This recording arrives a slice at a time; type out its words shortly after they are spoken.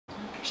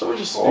Someone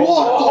just What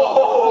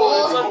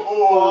the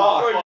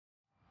fuck?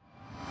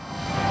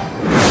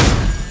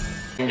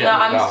 No,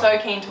 I'm so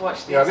keen to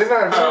watch this. Yeah, I didn't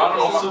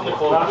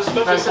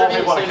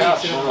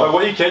know.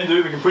 What you can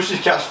do, we can push this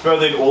couch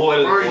further in all the way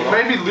to the Bro, you corner.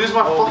 made me lose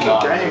my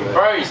fucking game.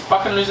 Bro, he's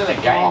fucking losing the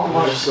game. Oh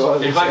my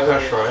god. You play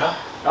Clash Royale?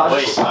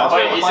 Wait, is it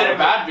a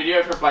bad video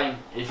if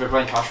we're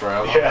playing Clash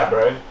Royale? Yeah,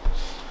 bro.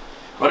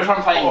 What if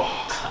I'm playing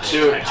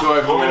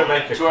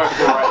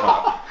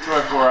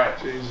 204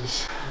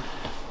 Jesus.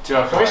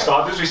 204? Can we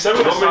start this? We said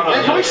we're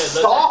Yeah, can we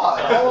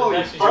start? Holy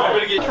I'm gonna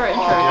get Intro.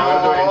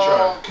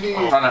 I'm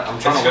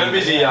It's gonna be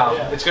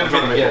It's gonna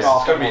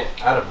be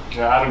Adam.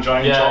 Yeah, Adam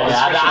joining.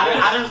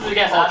 Adam's the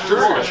guest. Adam's the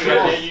guest.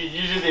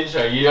 You do the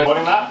intro. You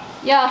Recording that?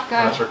 Yeah, go.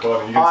 That's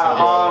recording. You can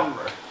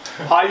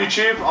Hi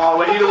YouTube,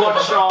 we're here to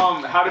watch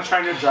How to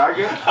Train Your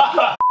Dragon.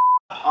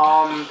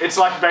 It's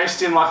like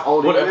based in like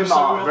old England.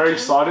 I'm very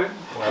excited.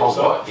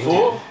 What?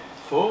 4?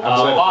 5. I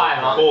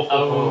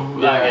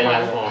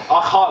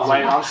can't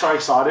wait. I'm so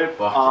excited.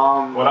 What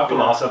happened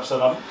last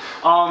episode,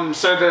 Adam?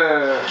 So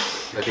the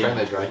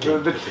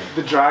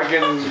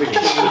dragon, the king,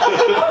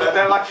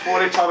 they like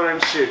fought each other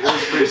and shit. It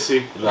was pretty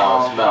sick.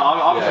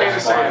 I'm keen to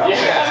say it.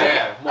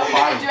 Yeah. Are we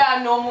gonna do our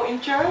normal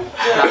intro?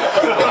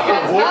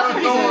 What are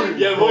you doing?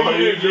 Yeah, what are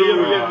you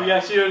doing? We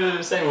actually don't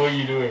understand what are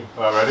you doing.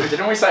 Ready?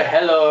 Didn't we say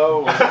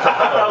hello?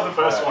 That was the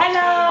first one.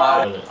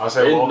 Hello. I'll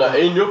say welcome.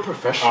 In your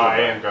professional. Alright,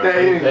 Ian, go.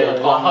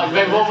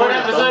 What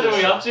episode are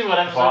we up to? What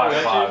episode are we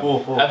up to?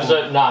 4.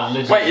 Episode,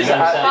 legit. Wait, is it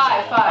 5?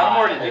 I'm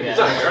already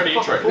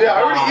introed. Yeah, I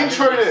already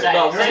introed it. Is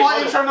my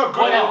intro not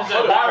good enough?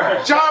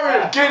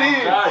 Jared, get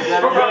in!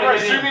 Bro,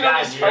 zoom in on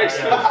his face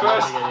for the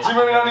first. Zoom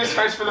in on his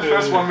face for the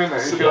first 1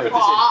 minute.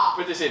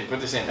 Put this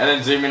in, and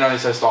then zoom in on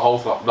his face the whole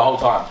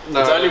time.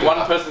 It's only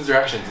one person's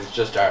reactions. It's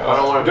just Jared. I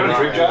don't want to do a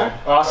drink, Jared.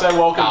 I'll say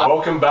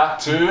welcome back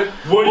to.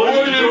 What are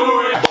you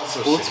doing?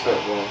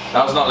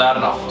 That was not loud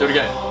enough. Do it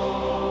again.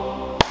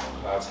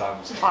 That's time.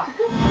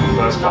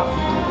 First cut.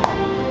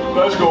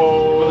 Let's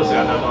go. Put the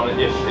sound down on it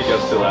if it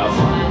goes too loud. Oh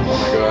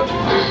my god.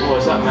 What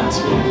is that, Matt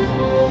Smith?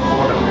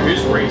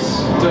 Who's Reese?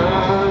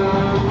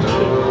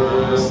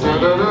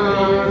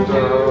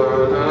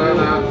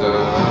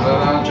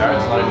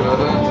 Jared's like.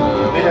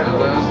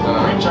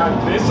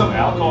 There's some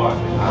alcohol.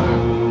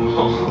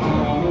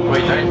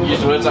 Wait, don't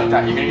use words like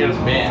that. You're gonna get us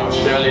banned.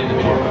 It's early in the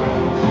video.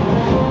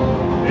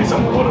 Need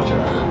some water,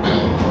 Jared.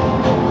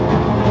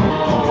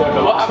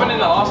 What happened in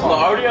the last one? I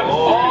already have.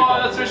 Oh,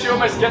 that's where she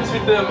almost gets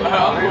with her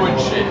uncle and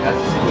shit.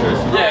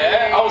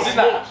 Yeah, I was in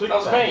that. That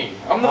was me.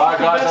 I'm the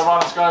fucking guys, best. everyone,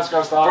 let's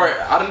go start. Bro,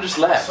 Adam just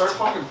left. So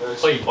fucking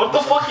thirsty. Wait, what the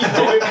fuck are you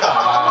doing?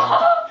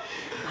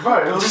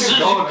 Bro, Just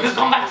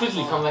come back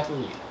quickly,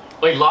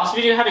 Wait, last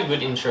video had a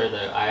good intro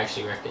though, I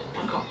actually reckon.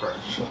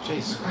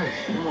 Jesus Christ.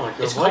 Oh my god.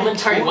 It's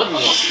commentary, what the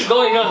fuck is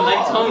going on?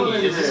 Like, tell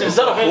me, is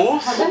that a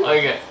horse?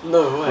 Okay.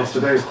 No way. What's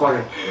today's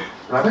plan?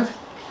 Rabbit?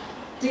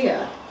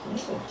 Dear.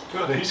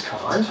 Good, he's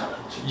kind.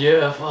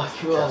 Yeah, fuck,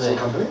 who are they?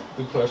 Company?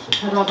 Good question.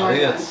 How do I buy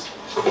this?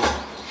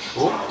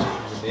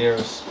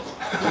 Nearest.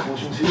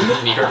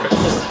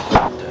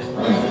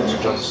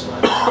 Jon Snow.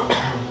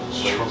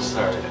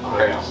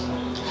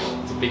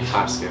 It's a big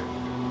time skip.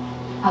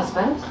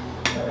 Husband?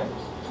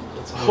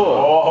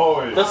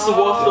 Oh, That's the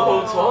wife the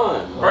whole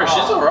time. Bro,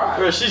 she's alright.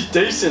 Bro, she's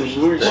decent. She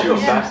got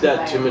backed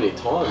out too many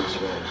times,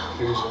 man.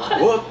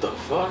 What the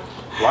fuck?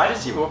 Why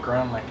does he walk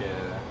around like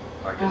a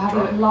I have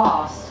at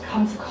last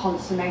come to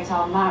consummate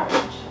our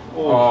marriage.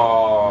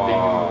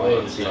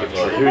 Oh.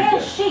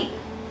 Their sheep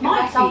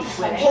might be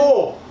swimming,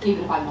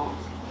 even if I'm not.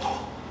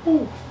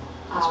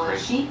 Our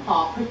sheep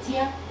are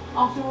prettier,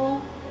 after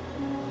all.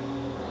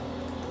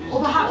 Or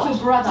perhaps your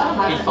brother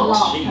has at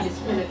last had his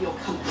fill of your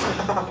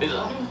company.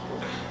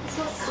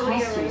 Cast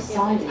your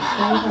silent favour on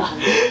a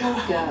little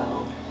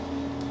girl.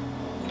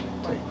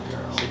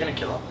 Is he gonna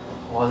kill her?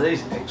 Oh,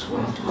 these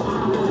ex-wives.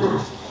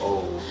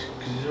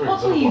 What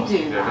will you do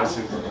yeah, now? that's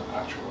his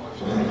actual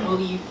life.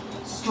 Will you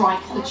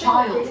strike the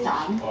child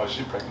down? Oh, is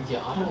she pregnant?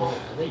 Yeah, I don't know.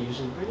 Are they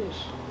usually British?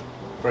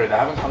 Bro, they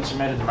haven't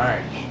consummated the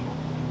marriage.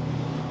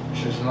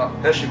 She's not.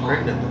 How's she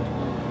pregnant then?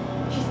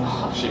 She's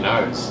not. She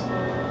knows. She's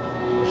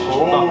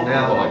Oh. fucked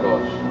now. Oh my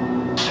gosh.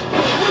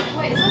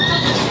 Wait, is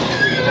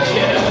that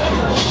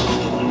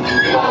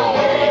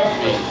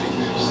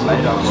Just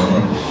laid up.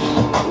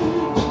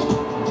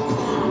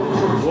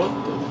 What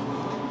the?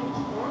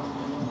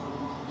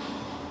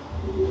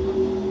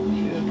 She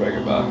just broke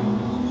her back.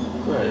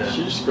 Right,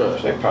 she just got.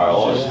 She's like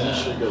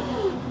paralysed. She got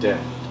deaf.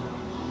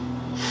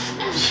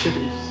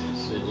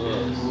 Jesus.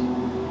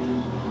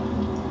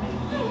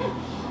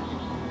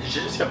 Did she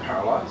just get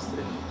paralyzed?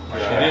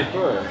 Yeah.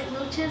 Bro,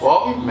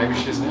 Well, maybe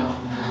she is now.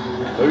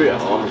 maybe her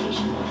arm is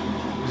just.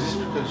 Is this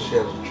because she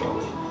has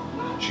trouble?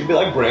 She'd be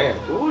like Bran.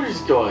 What is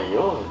going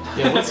on?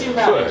 Yeah, what's he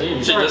about to do?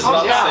 She just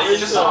not see.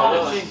 Just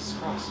Jesus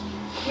Christ.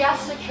 He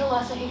has to kill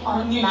her so he I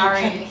can knew you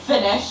marry couldn't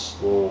finish.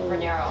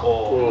 Rhaenyra.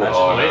 Oh,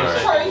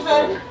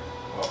 Frozen.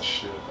 Oh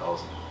shit, that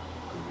was.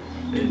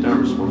 yeah,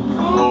 don't respond.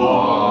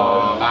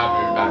 Oh, bad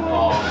move, bad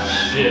move.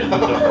 shit, the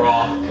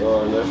rock.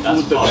 Oh no,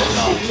 That's fooled them. fucked He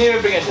up. didn't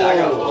even bring a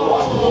dagger. That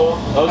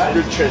was a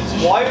good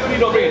transition. Why would he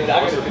not bring a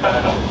dagger?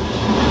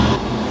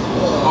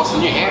 Oh, some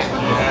new ant.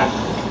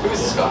 Who is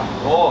this guy?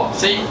 Oh.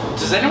 See,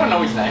 does anyone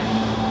know his name?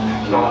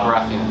 No.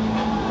 Baratheon.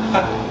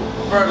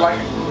 Bro, like,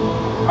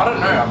 I don't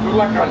know. I feel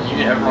like I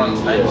knew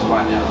everyone's names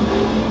by now.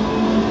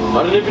 I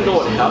don't even know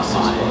what house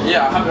he's from.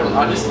 Yeah, I haven't.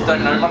 I just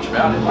don't know much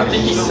about it. I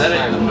think he said it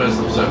in the first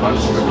episode, but I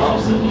just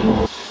forgot.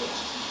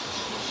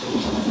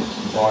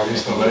 Oh,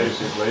 he's still leaves.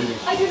 He's leaving.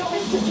 I do not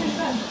wish to see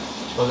them.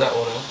 Was that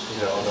order?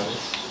 Yeah, I know.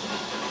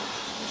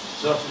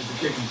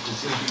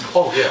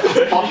 Oh yeah.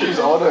 Fuck his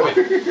Otto.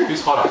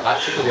 Who's hotter?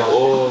 That chick or the other?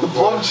 Oh, The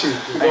blonde chick.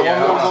 The one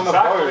that was on the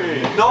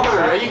Exactly. boat. No,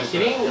 are you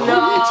kidding? What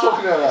are you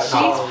talking about?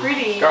 She's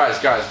pretty. Guys.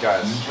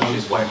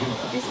 She's white.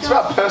 This It's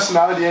about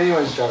personality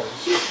anyways, Jared.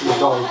 The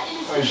dog. Oh,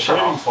 he's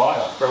shooting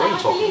fire. Bro, what are you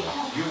talking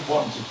about? You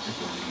wanted to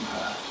believe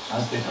her,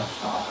 as did her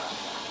father.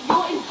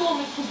 Your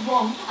informant was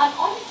wrong. An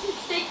honest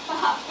mistake,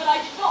 perhaps, but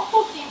I did not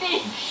foresee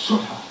this.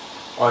 Should have.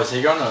 Oh, is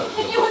he going to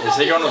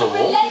the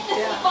wall?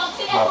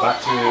 Back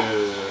to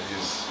his.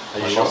 Are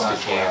you sure?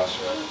 house, yeah.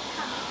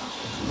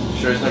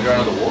 Sure he's not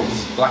going to the wall?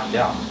 It's blacked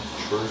out.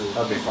 True.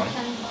 That'd be funny.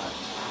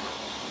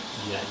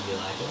 Yeah, you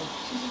like it?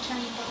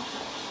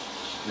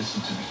 Listen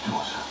to me,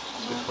 daughter.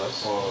 It's a bit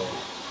close.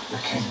 The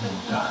king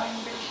will die.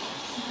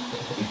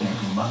 It may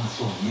be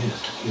months or years,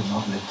 but he'll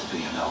not live to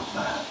be an old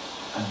man.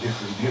 And if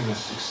Rhaenyra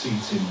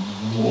succeeds in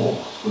war,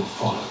 will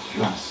follow.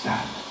 You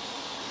understand?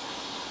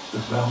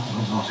 The realm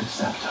will not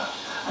accept her,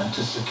 and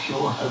to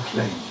secure her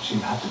claim, she'll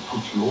have to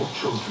put your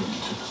children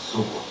to the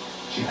sword.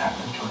 She'll have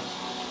no choice.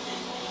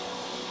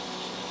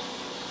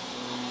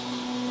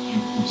 You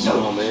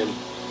know oh man.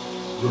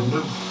 you're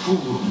no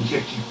fool, and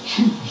yet you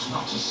choose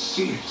not to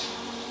see it.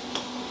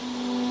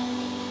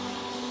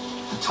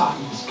 The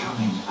time is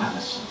coming,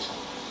 Alicent.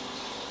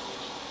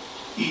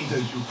 Either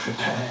you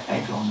prepare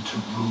Aegon to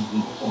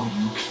rule, or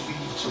you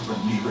cleave to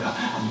Rhaenyra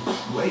and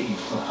pray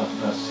for her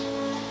mercy.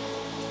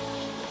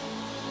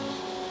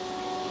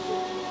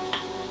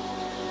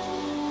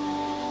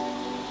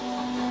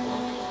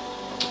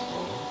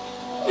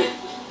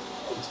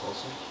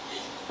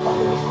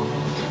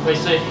 Wait,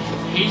 so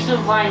he's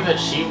implying that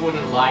she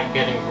wouldn't like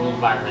getting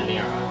ruled by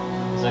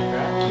Rhaenyra. Is that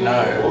correct?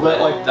 No. Well, that,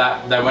 like,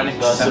 that they won't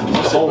accept the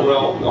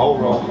whole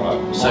realm,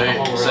 right? So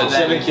then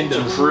Seven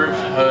kingdoms. to prove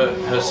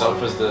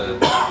herself as the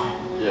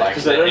like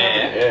because the they don't have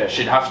heir, an heir.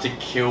 she'd have to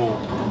kill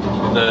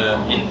the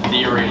in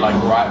theory like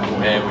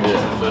rightful heir, which is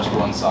the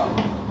firstborn son.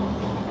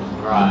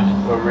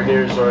 Right. But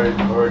Rhaenyra's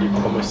already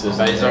promised us.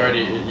 But he's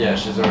already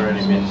she's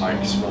already been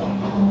like sworn.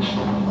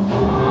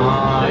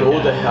 And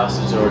all the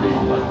houses already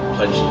like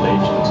pledged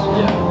allegiance.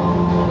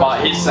 Yeah.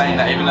 But he's saying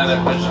that even though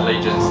they're pledged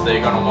allegiance,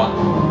 they're gonna want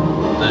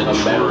the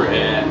true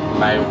heir,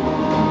 male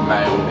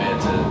heir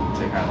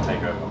to kind of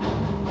take over.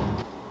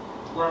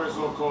 Where is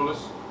Lord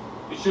Corlys?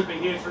 He should be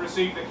here to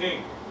receive the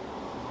king.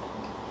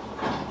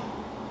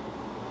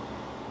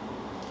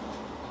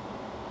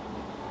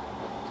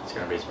 It's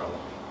gonna be his brother.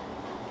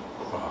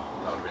 Wow,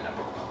 that would have been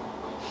epic.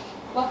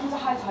 Welcome to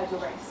High Tide, your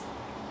race.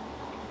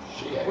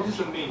 What is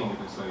the meaning of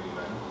this, Lady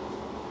Lena?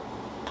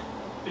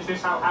 Is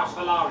this how House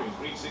Velaryon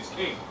greets its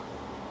king?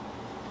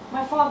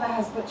 My father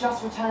has but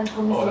just returned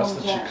from his Oh, that's long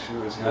the journey. chick she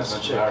was That's the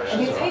chick. And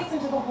he has hastened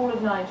to the Hall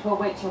of Nine to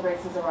await your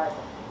race's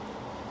arrival.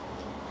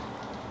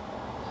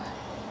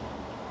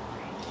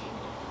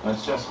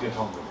 Let's just get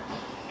on with it.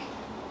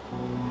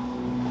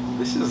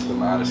 This is the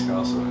maddest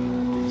castle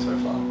in the thing so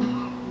far.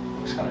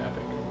 Looks kind of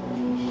epic.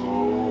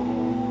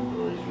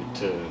 Oh, he's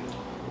returned.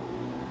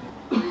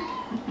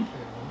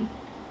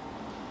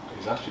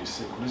 He's actually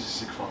sick. What is he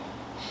sick from?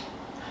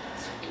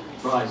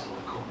 Rise,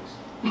 Lord Corlys.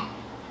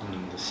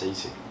 The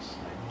seasickness,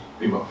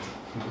 maybe. Beloved,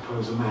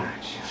 propose a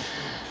marriage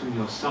between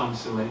your son,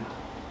 Selena,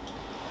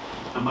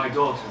 and my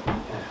daughter,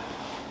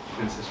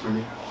 Princess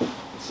Rhaenyra.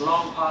 It's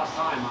long past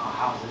time our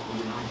houses were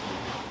united.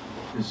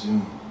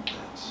 Presume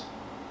that,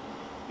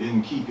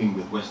 in keeping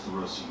with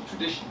Westerosi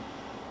tradition,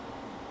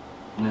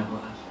 Never.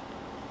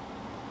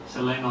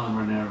 Selena and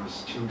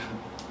Rhaenyra's children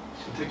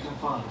should take their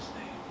father's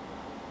name,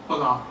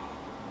 Valaryon,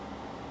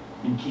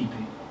 in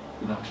keeping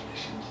with our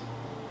traditions.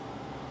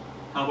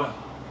 However,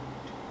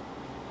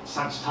 at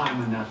such time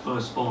when their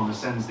firstborn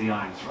ascends the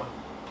Iron Throne,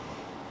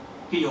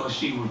 he or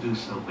she will do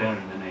so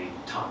bearing the name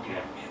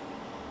Targaryen.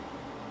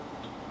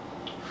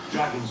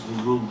 Dragons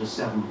will rule the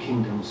Seven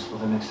Kingdoms for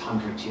the next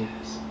 100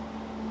 years,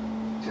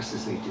 just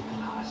as they did the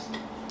last.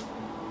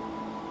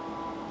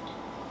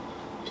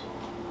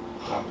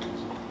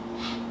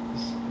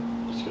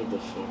 He's got the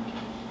fuck.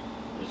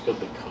 He's got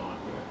the card,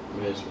 bro.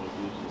 May as well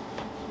use it.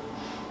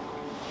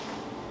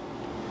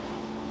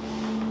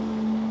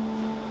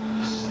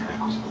 this is an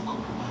equitable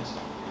compromise.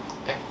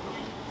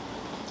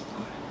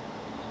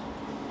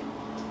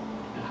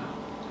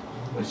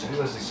 Wait, so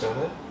who has the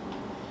surname?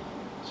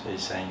 So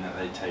he's saying that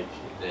they take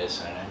their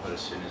surname, but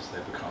as soon as they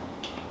become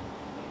king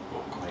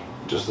or queen,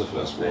 Just the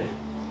first they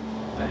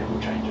one.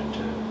 will change it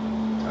to.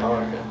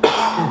 Oh, okay.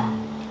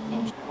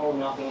 Hold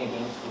nothing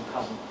against your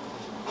cousin.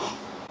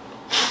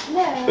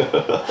 No.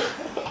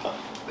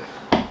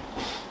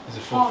 Is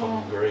it Full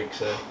from Greek,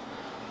 so.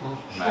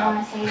 Do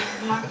I say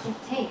it's a matter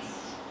of taste?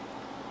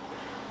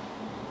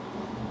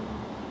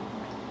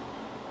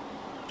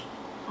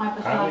 I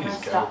prefer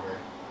roast duck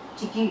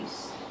to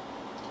goose.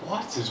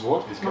 What is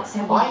what? He's Not going. so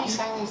Why are you wide.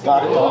 saying these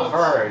Dark things? dog.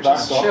 Her, Dark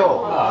just dog.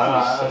 chill.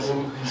 No, as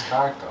in his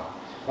character.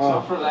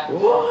 Stop relaxing.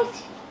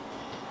 What?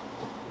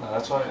 No,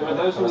 that's why. Well,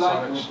 those who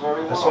like him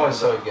very That's well. why he's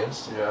so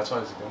against it. Yeah, that's why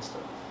he's against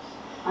it.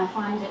 I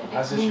find it a bit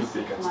As if you'd be greasy for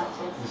against my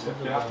that. taste.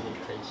 You have to be.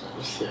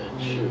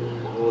 Yeah,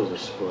 true. I was a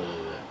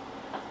spoiler there.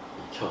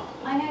 You can't.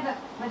 I know that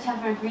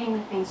whatever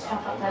agreement being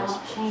struck up there will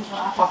not change your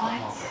Fuck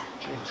appetites.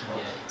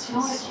 Yeah,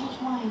 Nor will it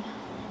change mine.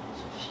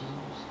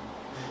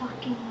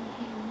 Fucking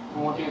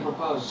And what do you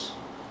propose?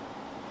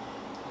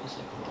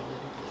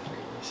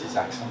 Is his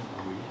accent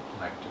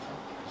like different?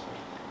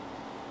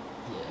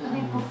 We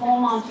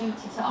perform our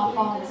duty to our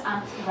fathers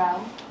and to the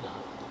realm.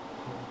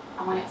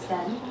 And when it's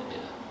done,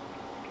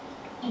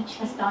 each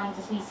of us dies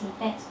as we see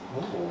fit.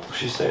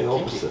 She's saying the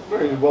opposite.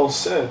 Very well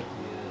said.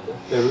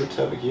 They're rich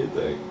to have a kid,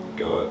 they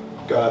go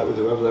out with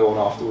whoever they want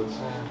afterwards.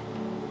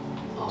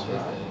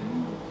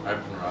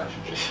 Open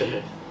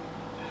relationship.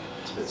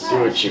 Do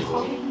what you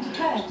want.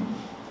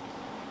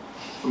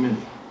 Familiar.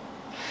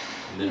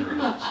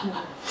 Literally.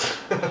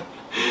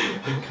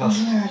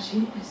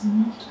 Familiarity is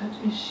not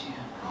at issue.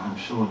 I'm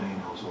sure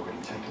Lena was already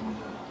taken with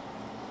her.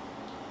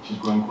 She's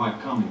grown quite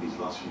calm in these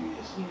last few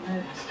years. You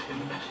know it's too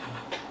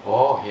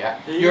Oh, yeah.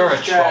 You're a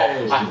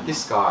troll. Like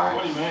this guy.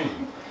 What do you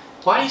mean?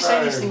 Why do you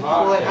say these things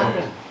before they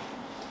happen?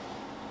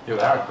 You're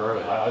that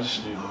gross. I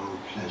just need. No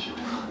pleasure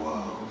in the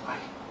world like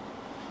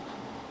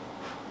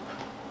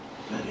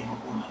letting a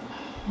woman.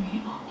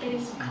 We are It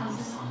is placing our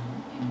cousin. son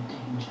in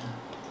danger.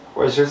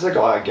 Wait, so is the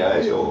guy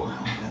gay or?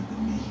 And the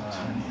need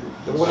to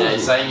inherit. Then what Yeah, is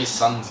he's he? saying his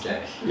son's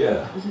gay.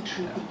 Yeah. With a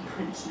true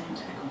prince named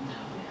Aegon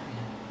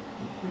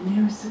Targaryen,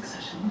 Rhaenyra's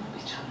succession will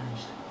be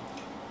challenged.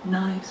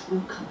 Knives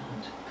will come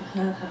out for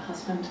her, her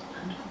husband,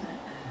 and for their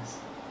heirs.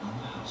 And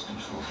the house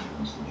controls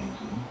owns the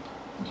Navy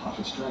and half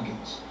its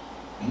dragons.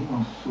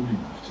 Anyone fool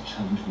enough to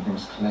challenge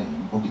Rhaenyra's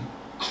claim will be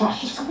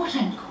crushed. It's what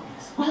end call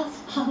is.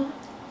 Wealth, power,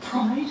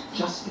 pride.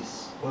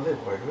 Justice. What are they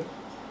worried with?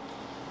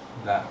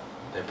 That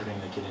they're putting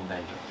the kid in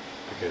danger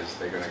because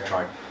they're going to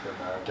try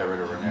get rid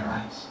of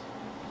Rhaenyra.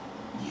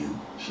 You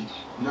should.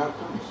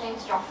 His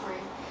name's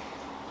Joffrey.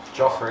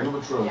 Joffrey. Your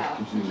betrothed Yeah,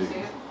 keeps you did you see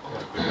leaving.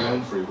 it? Your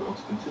own free will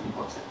to continue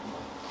protecting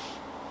them.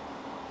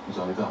 Who's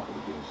only that for the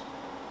goose?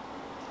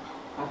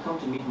 I've come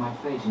to meet my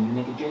fate and you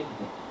make a joke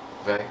of it.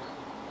 Veg.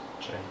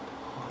 Jake.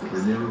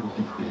 Rhaenyra will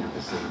be queen of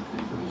the Seven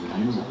Kingdoms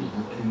and you will be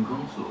her king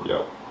consort.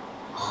 Yep.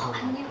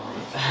 Can you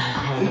just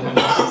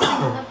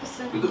single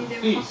episode With you the did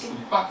feast fucking...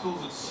 and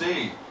battles at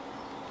sea.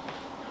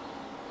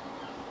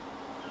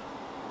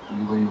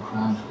 And you wear your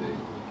crown today.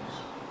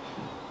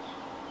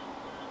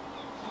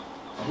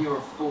 You're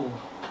a fool.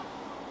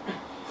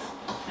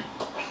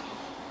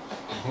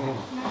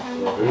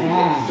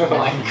 Oh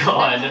my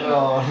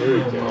god.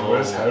 Here we go.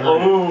 Where's Harry?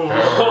 Oh.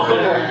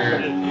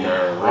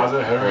 How's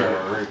it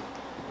Harry?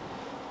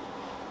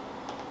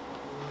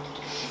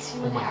 It's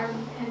you and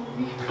Aaron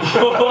Henry.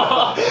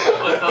 What the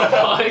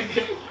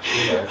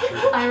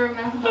fuck? I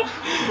remember.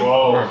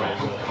 Whoa.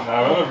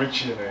 I remember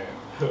Richie and Ian.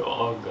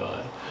 Oh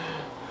god.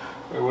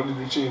 Wait, what did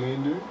Richie and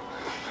Ian do?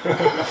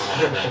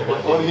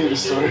 What What did he we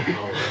was do? doing?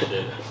 Oh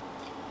shit.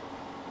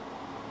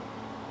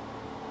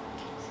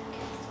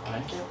 I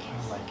don't get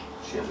like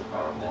She has a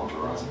paramour of her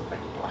own.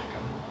 like black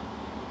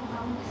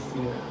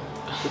and Yeah.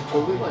 They're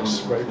probably like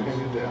spray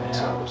painted the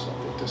outside or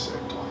something to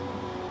save time.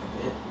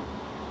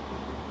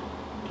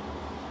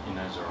 he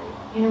knows her all.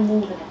 You know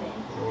more than a bit.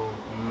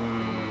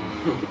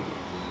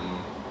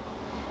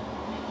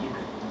 You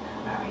could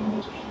marry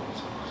me.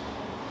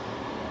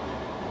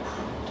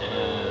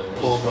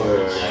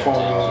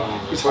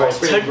 It's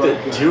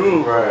Protected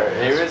too, Bro,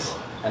 he was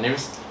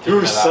He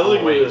was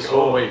selling it as well.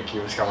 all week. He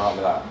was coming up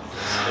with that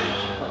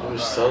speech. I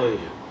was selling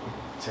it.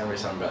 It's gonna be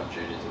something about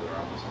Judy to the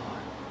realm or something.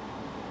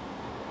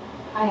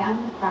 I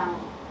am the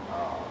crown,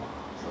 Oh,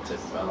 that's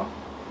even better.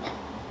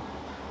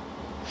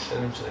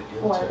 Send him to the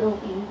or I guild will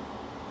be.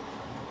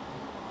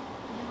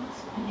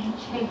 My name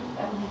chafed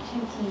over my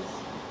duties.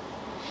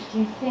 Do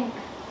you think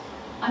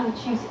I would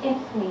choose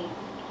infamy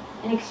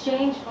in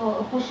exchange for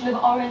a bushel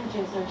of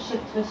oranges or a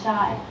ship to a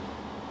shire?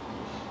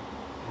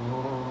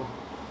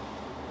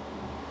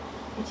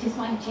 It is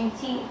my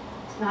duty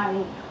to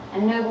marry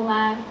a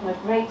nobleman from a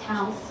great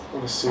house, What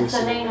a and suicide.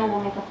 Selena will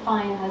make a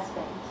fine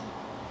husband.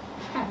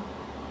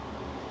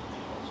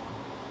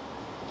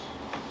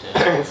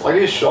 It's like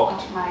he's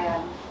shocked. Of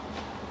my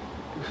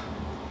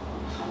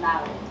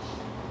marriage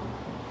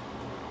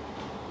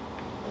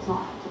does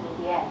not have to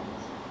be the end.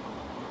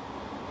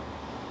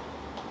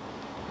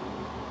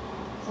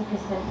 Simply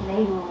that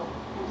Selena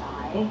and I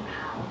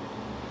have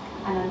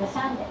an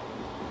understanding.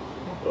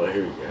 Oh,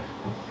 here we go.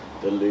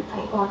 The I've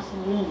loophole. got to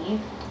leave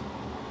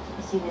to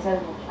pursue his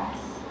own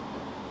interests.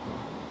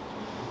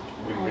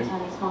 And in turn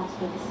he's gone to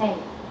be the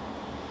same.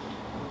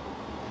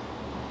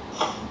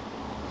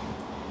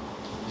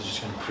 He's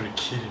just gonna put a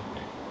kid in.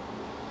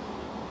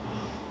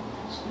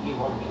 You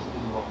want me to be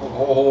your home.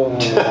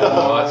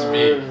 Oh, that's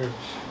big.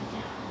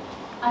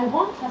 I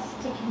want us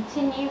to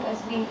continue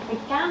as we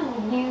began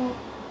with you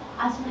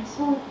as my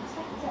sworn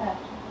protector,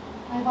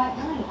 my white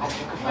knight. I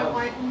took a My vow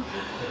white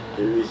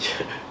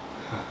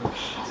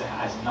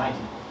as knight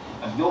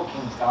of your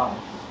king's garden.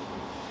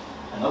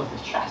 An oath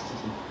of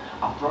chastity.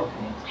 I've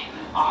broken it.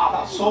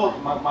 That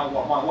sword, my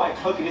white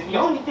cloak, it is the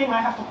only thing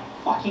I have to my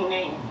fucking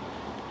name.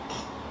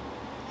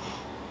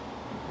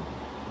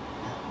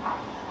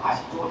 I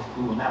thought if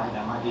we were married,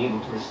 I might be able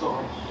to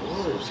restore it.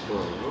 What is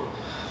going on?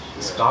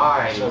 This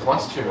guy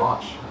wants too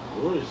much.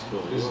 What is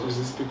going on? Is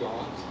this the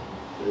god?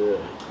 Yeah.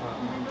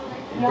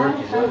 The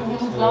only person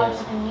who was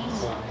larger than me,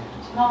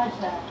 larger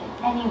than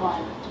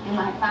anyone in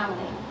my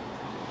family,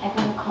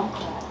 ever will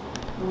conquer,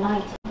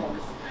 united them,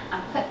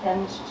 and put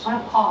them on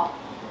a path.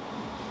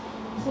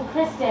 So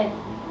Kristen,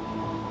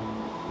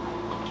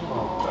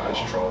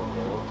 That's troll,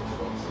 bro.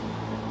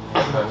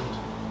 What the fuck?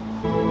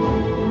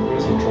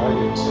 Where's the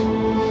dragons?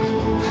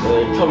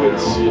 They come in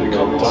soon. They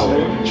come in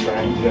soon.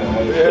 Train,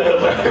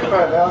 Yeah,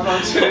 right now I'm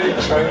not saying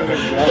training the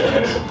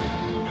dragons.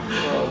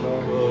 Oh no.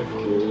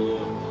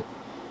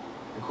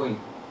 The Queen.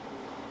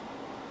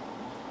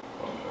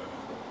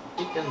 I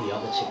think and the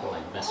other chick are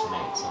like best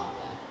mates, aren't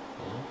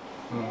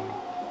they?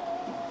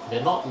 Yeah?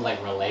 They're not like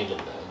related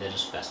though, they're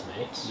just best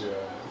mates. Yeah. Okay.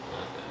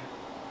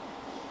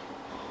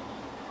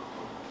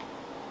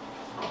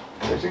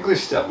 Technically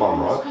stepmom,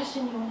 This right?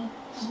 question you wanted.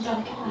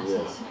 Angelica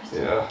Bassett, so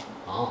Kristen. Yeah.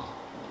 Oh.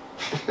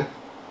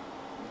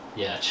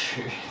 Yeah,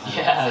 true.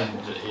 Yeah,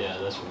 yeah,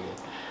 that's weird.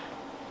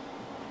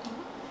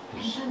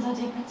 It turns out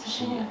deep into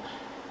She, Shania.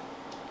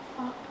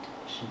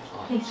 she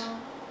flies. Please.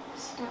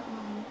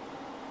 Stepmom.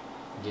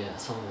 Yeah,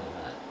 something like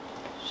that.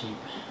 She.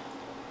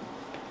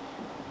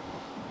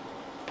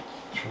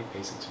 Trying to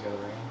piece it together,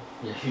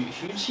 eh? Yeah,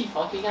 who did she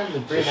fuck again? The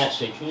brunette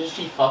chick. Who did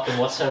she fuck and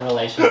what's her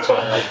relation to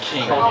the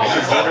king?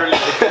 She's literally the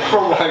queen.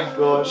 Oh my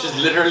god. She's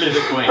literally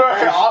the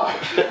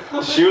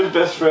queen. She was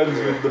best friends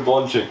with the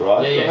blonde chick,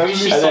 right? Yeah, who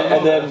she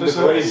And then the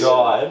queen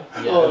died.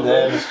 Yeah. And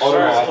then on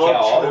my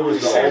cow, who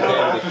was the old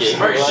man of the king.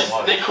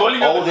 Bro, they're calling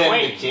her Old the man of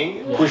queen. the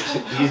king pushed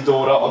his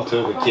daughter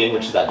onto the king,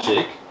 which is that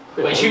chick.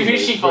 Wait,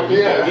 who's she fucking?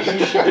 Yeah. The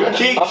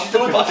king, she's the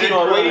fucking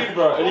queen,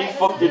 bro. And he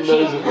fucking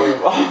knows it, bro.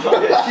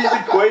 Yeah, she's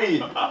the queen.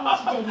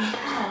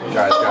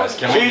 Guys,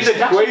 can we She's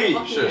a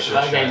queen. Sure.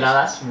 Okay, now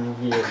that's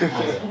weird.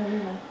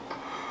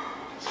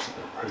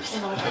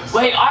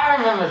 Wait, I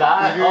remember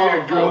that. You're gonna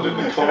get grilled in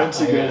the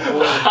comments again.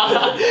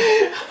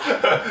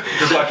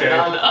 Just like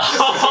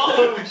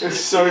It's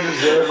so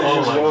deserving Oh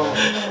as my well.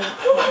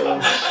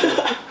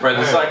 Bro,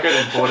 this is like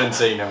an important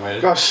scene, man.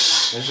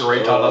 Gosh. This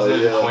retard doesn't know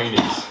who the queen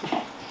is.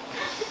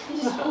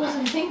 It is almost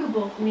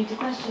unthinkable for me to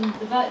question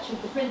the virtue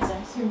of the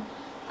princess, whom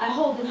I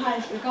hold in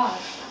highest regard.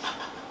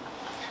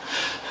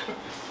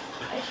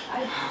 I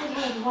did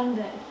however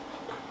wonder if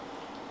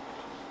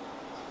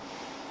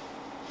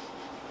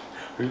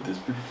Who'd this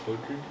be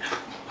fucking?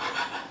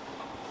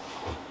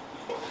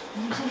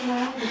 something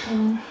I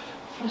became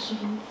flush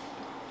of youth.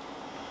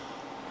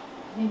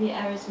 Maybe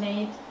errors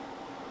made.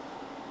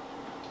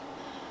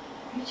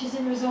 Breaches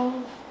in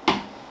resolve.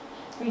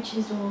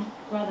 Breaches or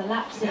rather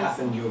lapses. It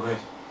happened, Your Grace.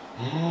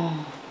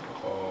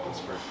 Oh, that's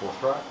very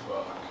forthright.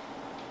 Fuck.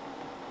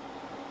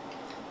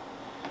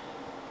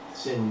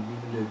 Sin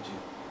you've alluded to.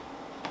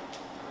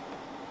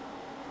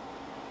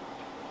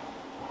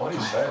 What do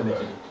you I say have about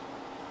committed it?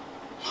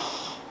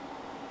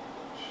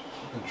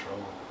 She's in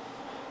trouble.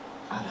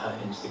 At her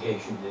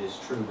instigation, it is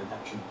true that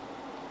that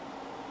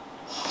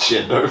should. She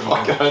had no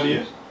fucking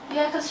idea.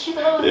 Yeah, because she's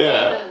the one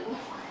Yeah.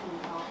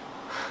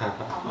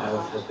 My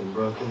oath has been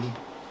broken.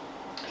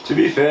 To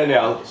be fair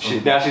now,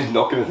 she's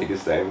not gonna think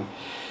it's them.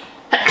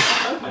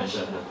 I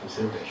deserve no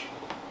consideration.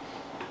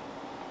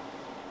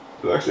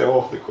 It's actually I'm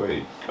off the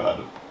queen, kind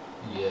of.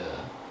 Yeah.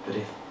 But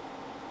if,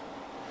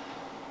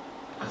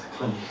 as a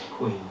cleansed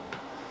queen,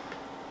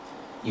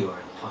 you are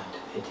inclined to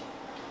pity,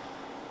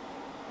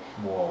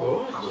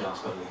 Whoa. I would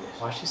ask only this.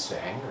 Why is she so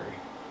angry?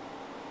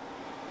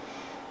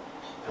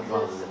 That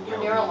rather than yell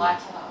Rhaenyra lied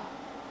to her.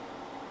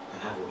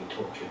 and having me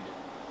tortured,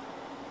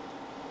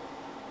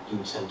 you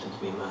would sentence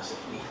me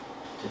mercifully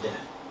to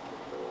death.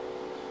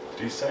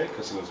 Did he say it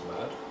because he was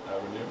mad?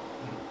 Avenue?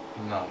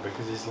 No,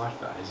 because he's like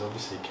that. He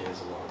obviously cares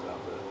a lot about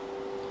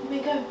Let me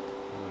go.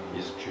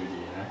 his duty,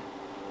 you know?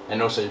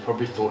 And also, he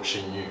probably thought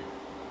she knew.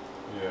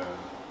 Yeah.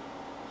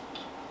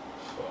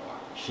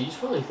 Fuck. She's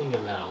probably thinking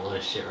about a lot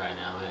of shit right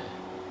now, eh?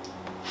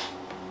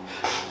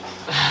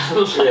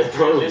 Yeah,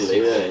 probably.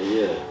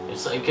 Yeah.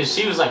 It's like, cause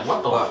she was like,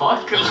 what the What?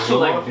 fuck?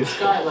 Like this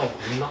guy, like,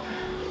 not.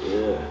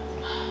 Yeah.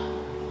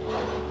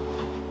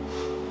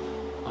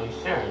 I mean,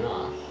 fair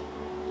enough.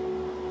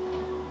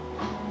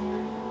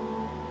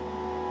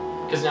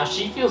 Because now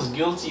she feels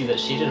guilty that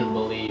she didn't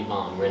believe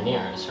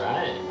Rhaenyra,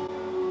 right?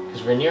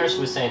 Because Rhaenyra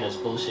was saying it's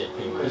bullshit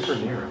pretty much. Who's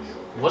Rhaenyra?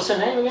 What's her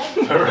name again?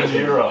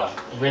 Rhaenyra.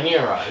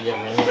 Rhaenyra,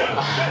 yeah,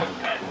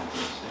 Rhaenyra.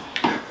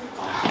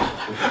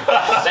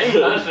 Same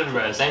person,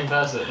 bro, same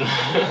person.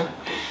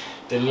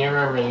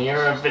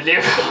 Rhaenyra.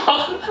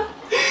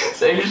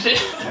 Same shit.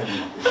 I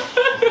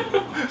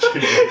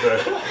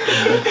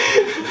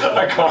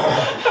can't.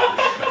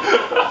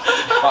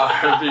 I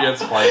hope he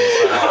gets flamed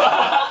so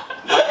hard.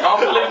 I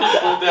can't believe he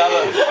pulled out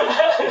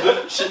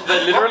they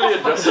literally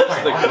address it as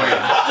the queen.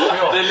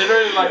 They're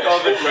literally like, oh,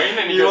 the queen,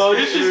 and he goes,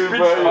 who's this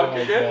bitch fuck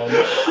again?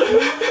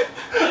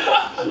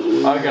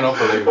 I cannot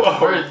believe it.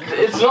 Bro,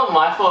 it's not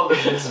my fault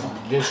that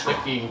this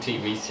fucking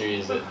TV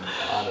series that,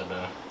 I don't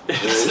know.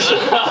 It's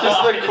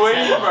the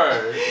queen,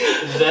 bro.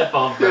 It's their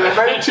fault, bro. Yeah,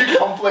 they made it too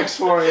complex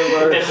for him,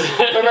 bro. They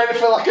made it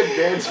feel like a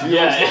dance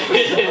video. Yeah,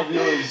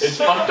 it's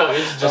fucked up.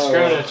 It's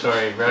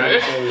discriminatory, bro.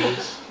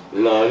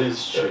 No, it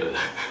is true.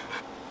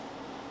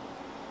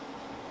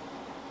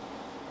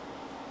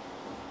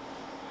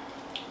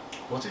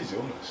 What's his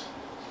illness?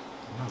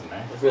 I don't know. I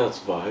think that's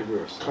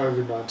Viagra or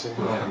something. COVID-19.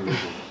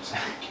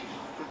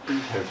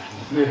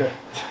 Yeah.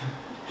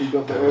 He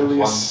got the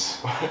earliest.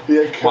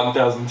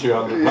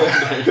 1,200.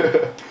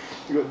 Yeah.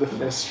 You got the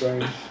first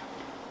strain.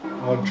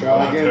 Oh,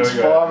 Dragons,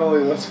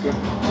 finally, let's go.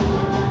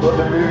 What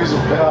the movie's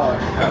about.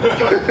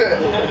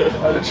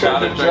 How to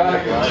Train Your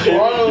Dragon.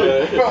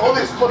 Finally. But all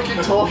this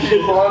fucking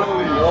talking,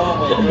 finally. Oh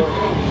my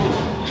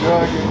god.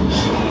 Dragons.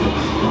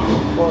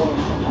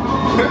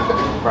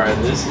 Bro,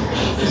 this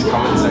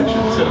comment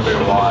section's gonna be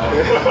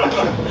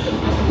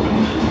wild.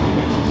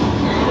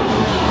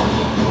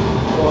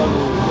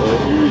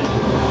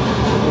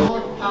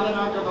 Lord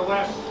Paramount of the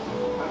West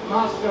and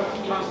Master of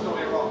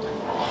Casterly Rock.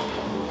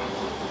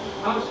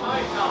 House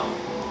Hightower,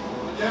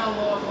 the Dale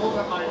Lord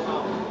over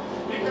Hightower,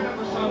 Beacon of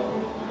the South,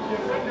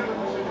 Defender of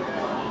the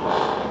Citadel,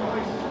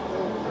 Voice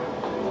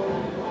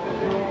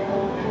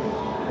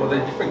Well,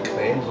 they're different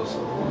clans or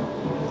something.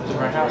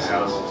 Different houses.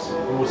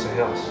 What's a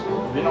house?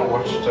 Have you not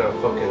watched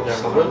fucking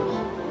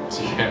suburbs?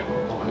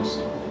 Yeah, almost.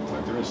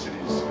 Like there is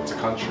cities. It's a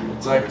country.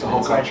 It's like a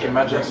whole country.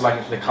 Imagine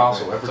like the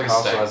castle. Every like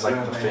castle state. has like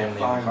the family in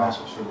the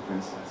castle,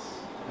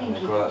 and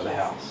they call that the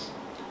house.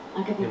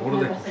 I could be Yeah, what do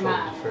the they best control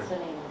man, different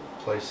Selena.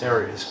 place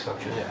Areas.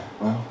 country? Yeah.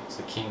 Well, It's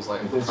the king's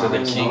like. So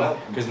the king,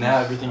 because now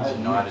everything's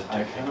united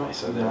technically,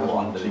 so they're all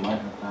under the king.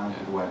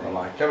 But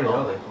like, How many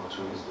are there? I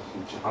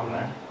don't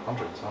know,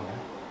 hundreds, I don't know.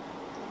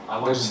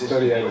 There's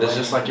 38. There's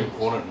just like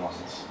important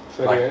ones.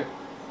 38.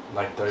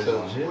 Like those So,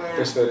 ones.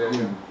 There's 38.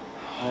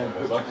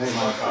 There's like, I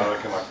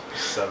reckon like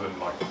 7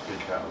 like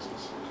big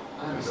houses.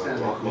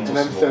 And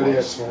then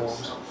 38 small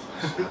ones.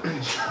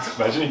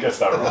 Imagine he gets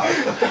that right.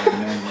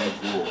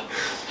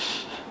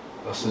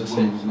 That's the Yeah.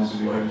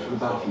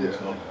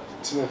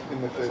 It's in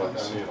the There's like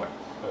 30s. only like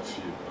a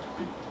few like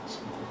big ones.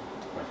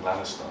 Like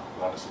Lannister.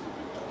 Lannister would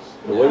be big house.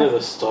 when are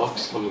the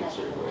stocks coming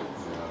through, bro? Yeah, I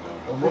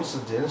know. And what's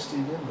the dynasty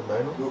again? The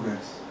main one?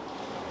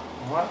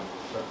 What?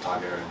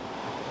 Targaryen.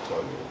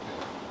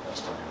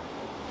 That's Targaryen.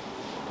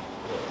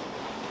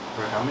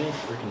 Bro, how many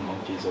freaking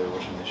monkeys are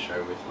watching this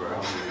show with, bro?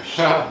 Holy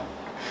shit.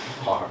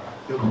 Alright.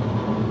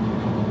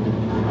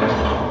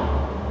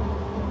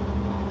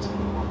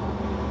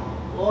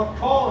 Lord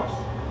Corlys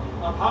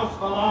of House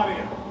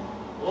Valarian,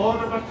 Lord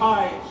of the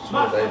Tides,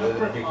 Master of the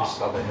biggest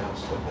Gridlock, other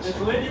house. Miss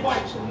Lady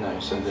White, No,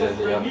 so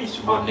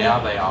well, now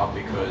they are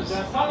because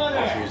of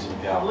fusing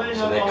power.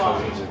 So they're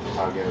cousins of the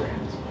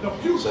Targaryens.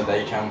 So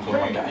they came from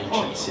like an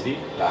ancient city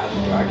that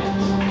had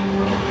dragons.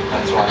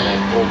 That's why they're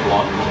all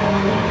blood.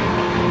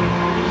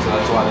 So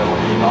that's why they're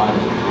all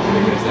united,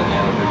 because they're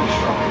now a really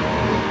strong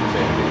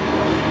family.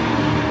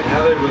 And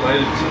how they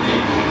related to the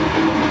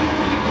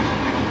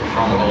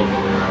From all the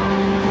way around.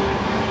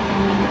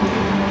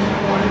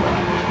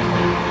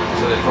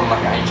 So they're from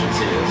like an ancient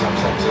city, that's what I'm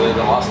saying. So they're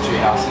the last 2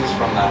 houses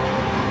from that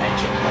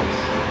ancient place.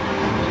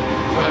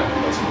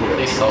 That's a good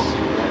They entrance. sold you,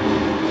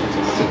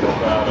 That's a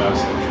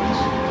badass entrance.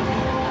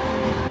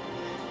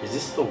 Is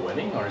this the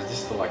wedding or is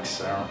this the like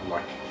ceremony?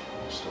 Like,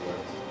 Just a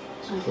wedding.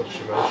 No,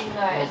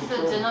 it's the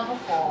dinner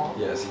before.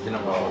 yeah, it's a dinner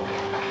before.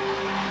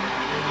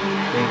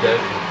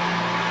 engagement.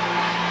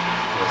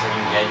 It's like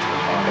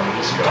engagement.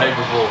 This The guy. day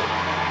before.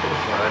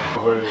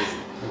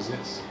 Who's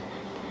this?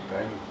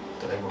 Damon.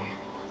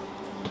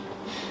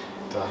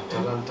 Dun,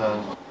 dun, dun, dun.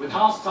 with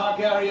House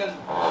Targaryen,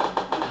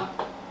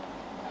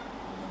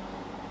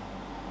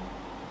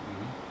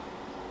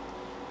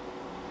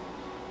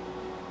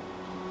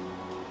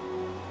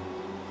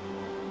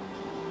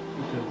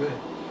 Could be.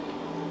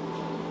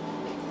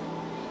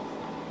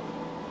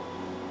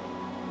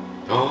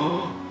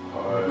 Oh,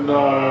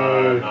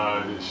 No,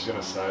 no, she's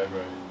gonna say,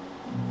 bro.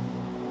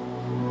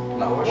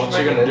 No, Why what's should she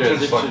make gonna an do?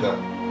 entrance like that?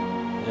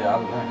 Yeah, I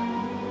don't know.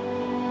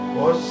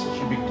 Why is it such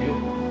a big deal?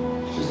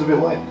 She's a bit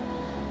late.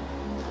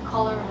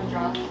 Color of a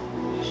dress.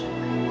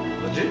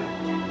 Legit?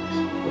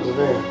 Was it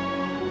there?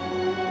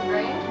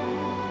 Right?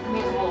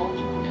 Means wool.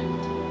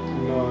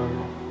 No.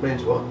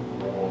 Means what?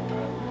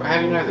 But how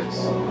do you know this?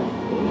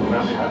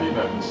 How do you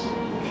know this?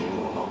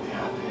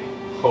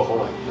 Oh,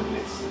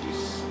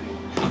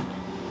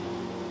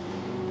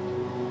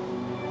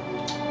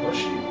 what's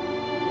she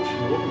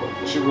looking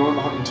like? She ruined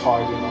the hunting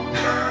tiger now.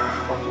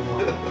 Fucking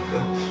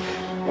hell.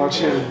 Why'd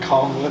she even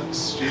calm that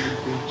stupid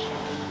bitch?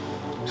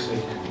 I'm seeing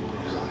if you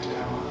look like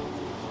that.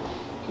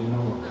 Do you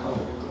know what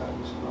colour the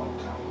gladius in Old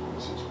Town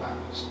was its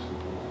banners to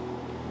war?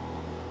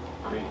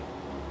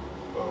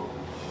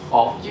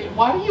 Oh,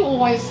 why do you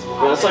always...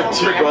 That's like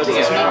two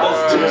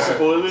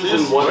spoilers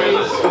in one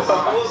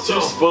episode.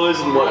 Two spoilers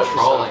in one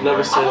episode. I've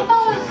never seen it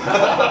before.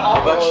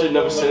 I've actually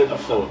never seen it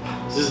before.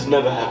 This has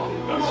never happened.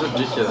 It's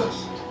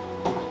ridiculous.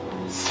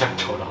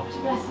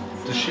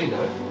 Does she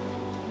know?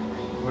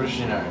 What does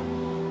she know?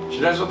 She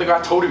knows what the guy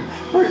told him.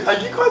 Bro, are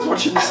you guys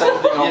watching the same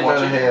thing I'm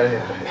watching?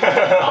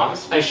 Yeah.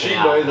 Does she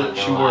know that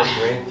she wore a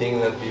green thing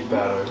that'd be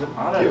bad omen?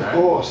 I don't know. Of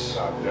course.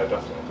 Yeah,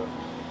 definitely.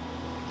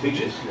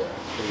 Teachers? Yeah.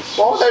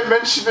 Why would they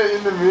mention it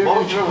in the movie? Why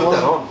would you put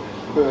that on?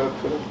 For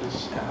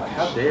purpose. Yeah, like,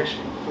 how dare she?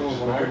 She's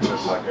married to a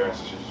Targaryen,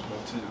 so she's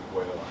meant to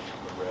wear like a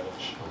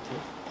reddish.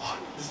 What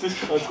is this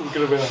guy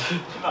talking about?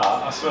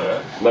 Nah, I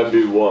swear.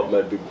 Maybe white,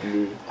 maybe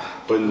blue,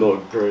 but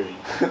not green.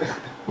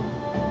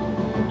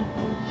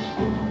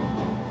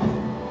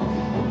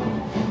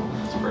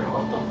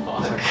 What the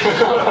fuck?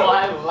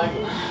 Why, like...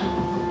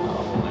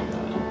 Oh my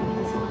god.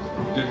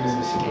 Did miss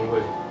the singing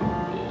word.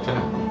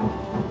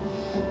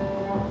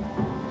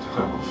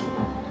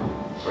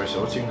 Bro, so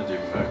what's he gonna do?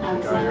 Merc the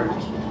guy here?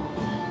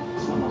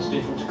 It's not much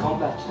different to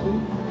combat.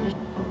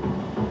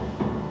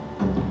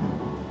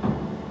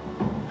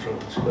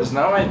 There's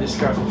no way this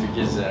guy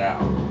figures it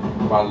out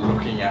by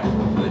looking at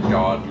the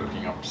guard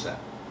looking upset.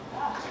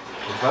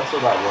 If that's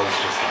what that was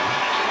just then.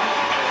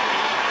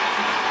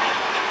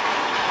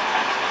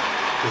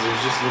 Because he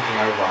was just looking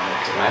over on it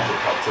to magic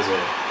cut to the...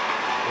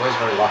 Always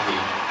very lucky.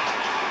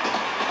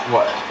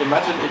 What?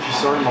 Imagine if you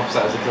saw him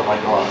upset as if you're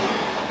like, oh,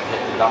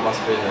 that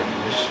must be the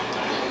mission.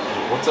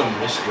 What's a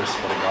mistress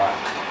for the guy?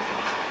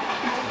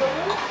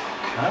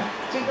 Huh?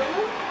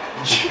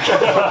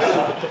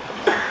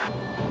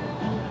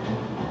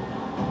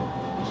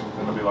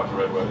 It'll be like a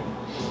red wedding.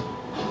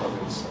 That'd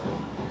be insane.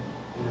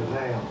 In the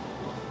Vale,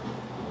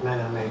 men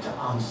are made to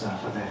answer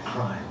for their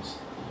crimes.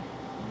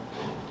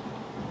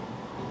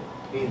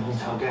 Even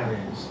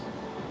Targaryens.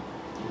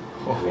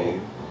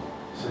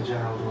 Sir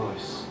Gerald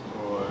Royce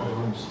of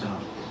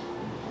Runestone.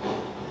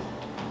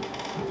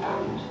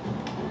 And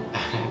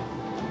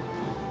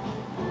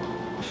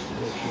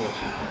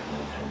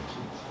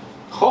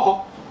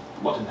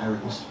what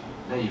inheritance?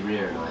 Lady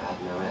Rhea and I had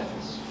no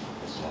heirs.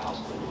 Mr.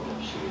 Husband would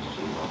have chosen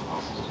to not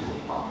pass us to the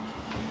bar.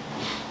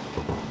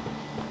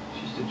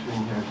 She stood to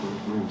inherit all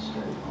of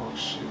Runestone. Oh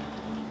shit.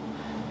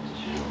 Did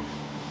she not?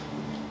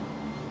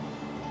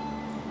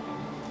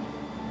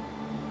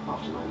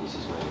 After my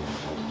niece's wedding, I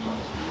plan to fly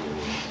to the New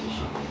York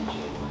Station and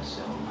Jane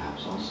myself.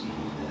 Perhaps I'll see you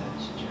there,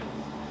 Sir Jane.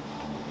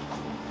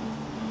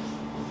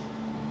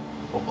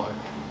 Oh boy.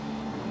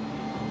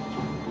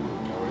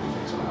 What do you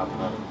think's gonna happen,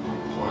 Adam?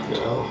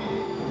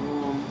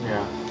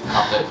 Yeah.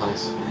 Update,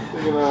 please.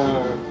 They're gonna...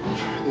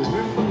 There's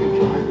no fucking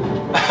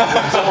dragons.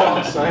 That's all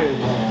I'm saying.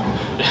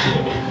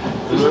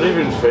 There's not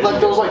even fake. Like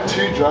there was like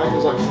two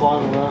dragons like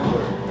flying around.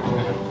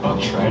 I'm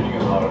training a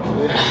lot of them.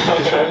 Yeah,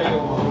 I'm training a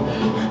lot of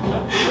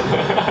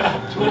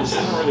This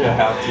isn't really a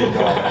how-to guy.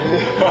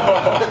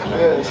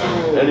 Yeah, it's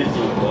really...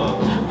 Anything but.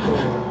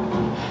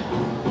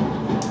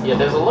 Yeah,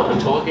 there's a lot of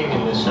talking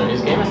in this show.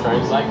 Is Game of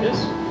Thrones like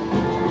this?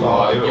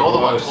 Oh, You're the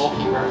one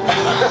talking, bro.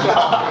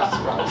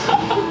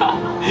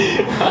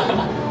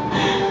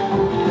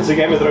 It's a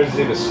Game of Thrones is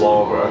even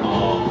slower, bro.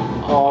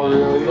 Oh,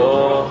 really?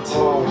 Oh,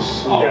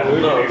 shit. Yeah,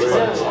 no,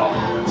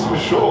 for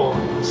sure.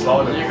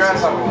 Slower than You guys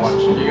haven't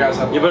watched. You guys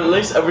haven't. Yeah, but at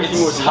least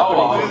everything was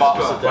happening.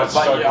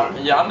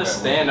 But you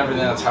understand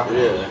everything that's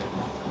happening. Yeah.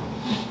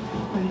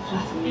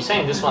 You're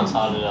saying this one's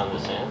harder to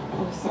understand?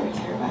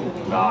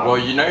 Nah. Well,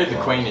 you know who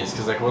the queen is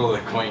because they call her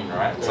the queen,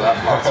 right? So that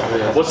part's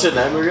weird. What's her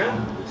name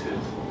again?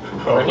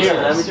 What's her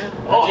name again?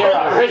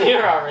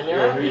 Rhaenyra.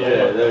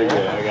 Yeah, there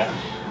we go.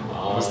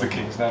 What's the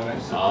king's name?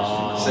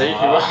 See, he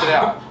worked it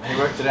out. He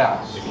worked it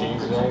out. The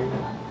king's name?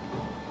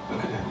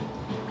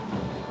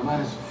 the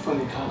man is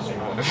fully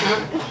concentrated.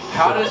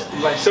 How does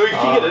like? So he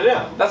figured it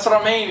out. That's what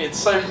I mean. It's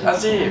so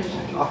as if.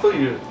 I thought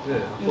you. Yeah, I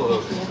thought that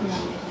was.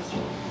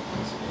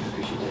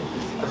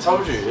 I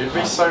told you it'd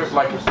be so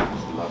like.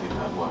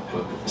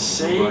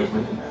 See,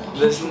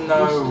 there's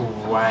no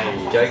way.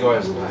 Gay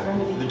guys.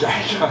 The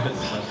gay guys.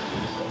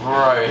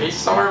 Bro, he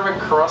saw him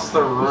across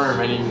the room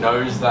and he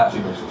knows that.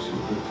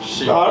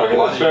 She No, I reckon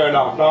that's fair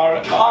enough.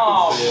 No, come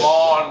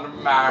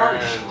on,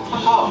 man.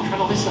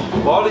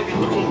 Why would he be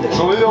looking there?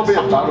 So maybe there'll be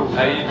a battle.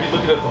 Hey, you'd be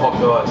looking at the hot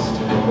guys.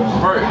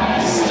 Bro,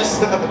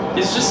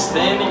 he's just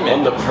standing there.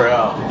 On the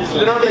prowl. He's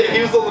literally.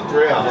 He was on the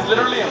ground. He's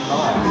literally a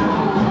knife.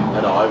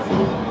 An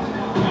ivory.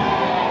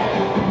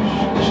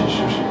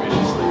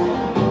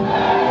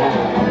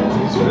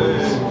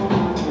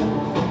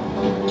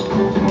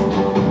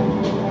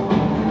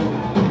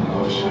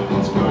 Oh shit,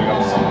 it's building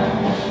up somewhere.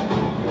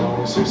 I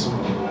want to see some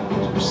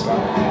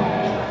stuff.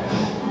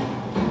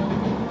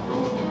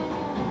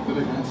 They're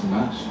big handsome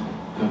match,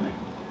 don't they?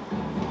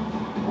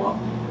 What?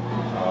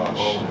 Oh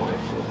shit.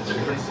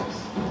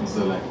 It's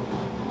the leg.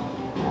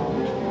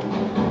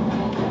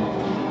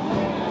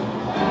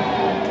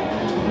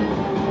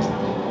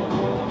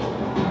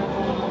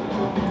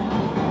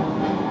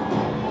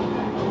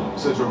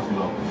 Sir Joffrey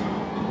Love.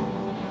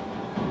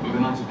 With the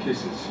Knight of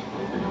Kisses,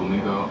 they call me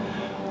the...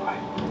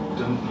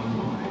 Don't know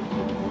why.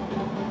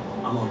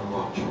 I'm on a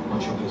watch.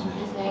 What's your business?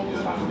 His name is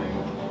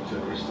Sir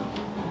Crystal.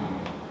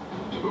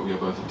 But we are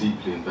both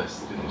deeply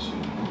invested in this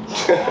union.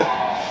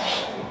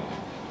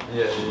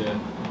 Yeah.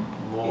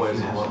 More ways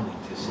than one.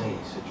 To say,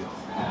 Sir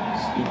Geoffrey.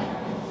 Speak.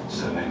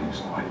 Sir Lennox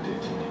quite dear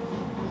to me.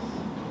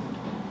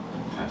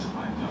 That's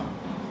what I know.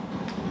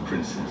 The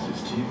princess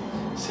is to you.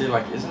 See,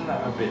 like, isn't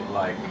that a bit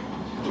like?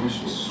 We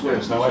should swear.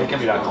 There's no way it can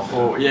be that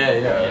confident. Yeah,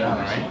 you know what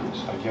I mean?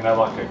 Like, you can have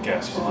like a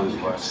guess behind you,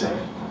 say.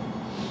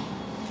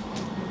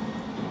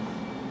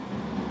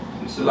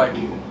 Like,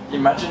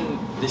 imagine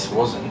this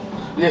wasn't.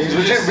 Yeah, he's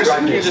legit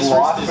risking he his just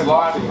life risked his and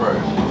life, nothing.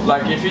 bro.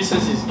 Like, if he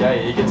says he's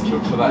gay, he gets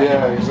killed for that. Yeah,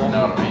 anyway, exactly. You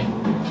know what I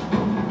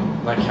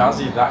mean? Like, how's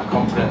he that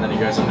confident that he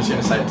goes, I'm just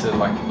gonna say it to,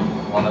 like,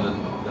 one of the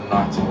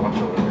Knights of Watch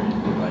or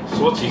whatever. Like,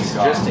 so what's he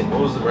suggesting?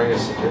 What was the ringer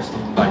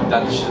suggesting? Like,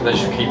 that they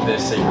should keep their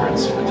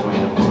secrets between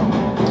them or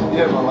something.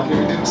 Yeah, but like if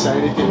he didn't say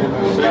anything, then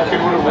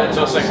but it's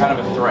also kind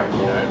of a threat,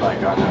 you know?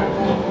 Like, I know.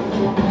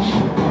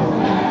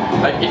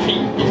 Like,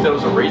 if there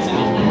was a reason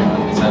he knew,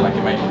 I'd say, like,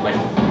 it made, like,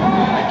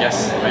 I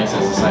guess it makes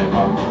sense to say,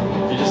 but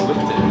if you just looked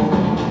at him.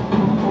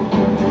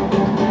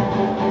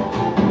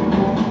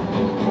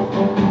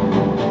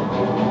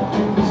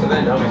 So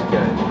they know he's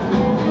gay.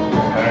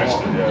 Parents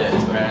do, yeah. Yeah,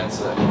 his parents,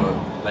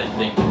 they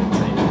think it's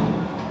him.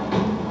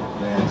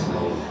 There's the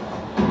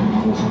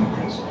ultimate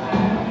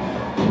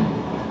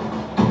principle.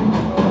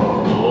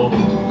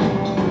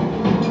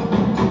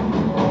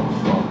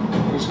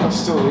 This guy's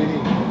still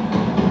eating.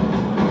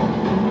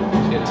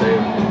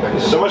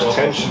 There's so much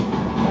tension.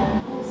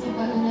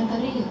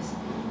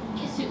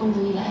 Che secondo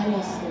la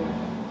Elastor,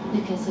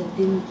 perché se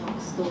dentro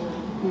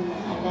story un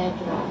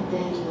allegro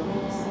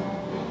derios.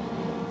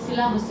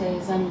 Silabo se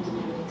esame de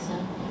Mirexa.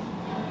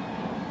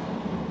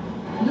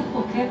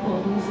 Lupo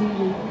kepo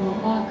nizili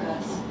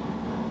robacas.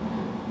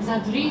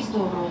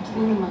 Zadristorot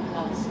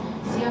urmakas,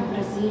 sia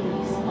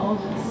Brasilis,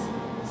 Ovis,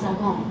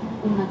 Sagom,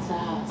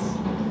 Unatsahas.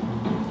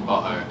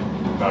 Uh-oh.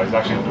 No, he's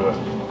actually gonna do it.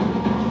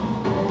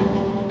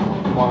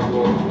 My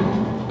God.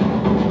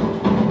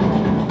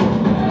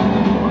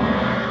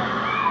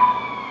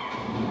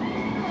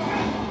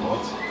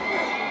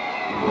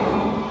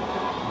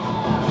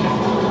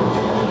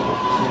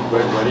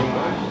 Red wedding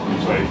bag?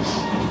 Please.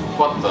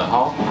 What the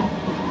hell?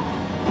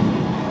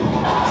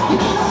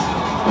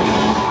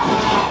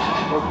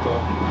 What the?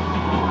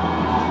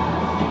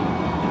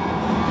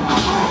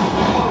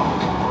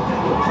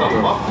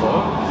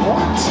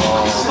 What?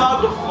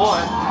 Start the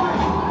fight.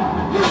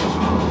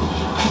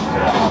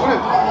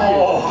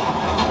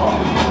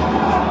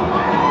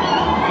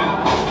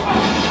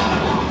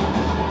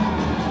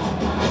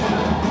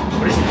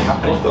 What is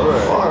happening? What the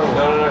fuck?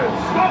 No.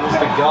 It was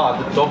the guard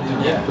that dobbed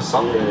him in for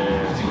something.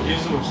 Yeah. He's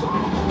accused him of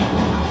something.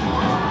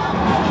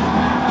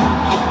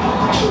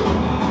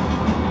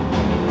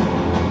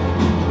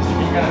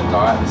 You're gonna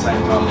die at the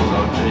same time as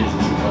well,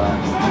 Jesus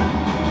Christ.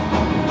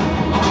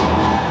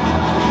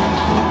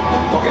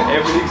 Fucking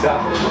everything's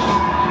happening.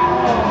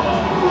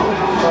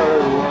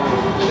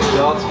 The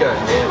guards go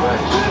here,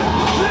 mate.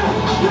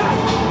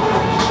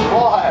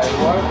 Why?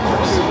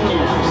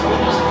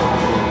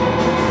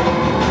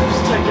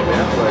 Just take him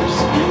out, bro. Just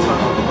speed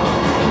time.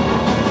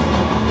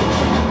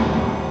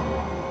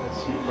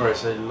 Bro,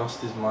 so he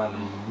lost his mind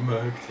and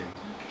murked him.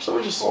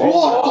 Someone just speed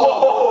What?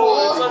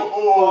 It's like,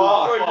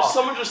 bro, just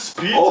someone just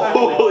speed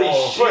tackling. Holy Bro,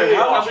 shit.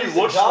 how would you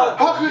watch that?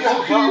 How could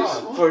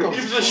you? Bro, who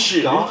gives a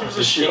shit? Who gives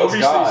a shit? King's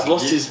Obviously, guard. he's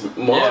lost his Yeah,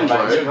 mind,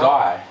 mate, he'll bro.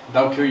 die.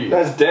 They'll kill you.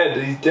 That's dead.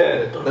 He's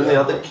dead. Then Then the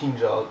other King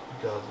guards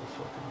will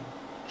fucking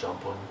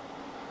jump on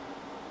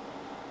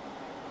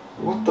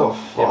you. What the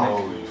fuck,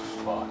 Holy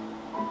fuck.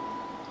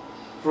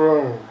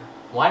 bro?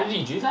 Why did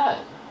he do that?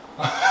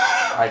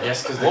 I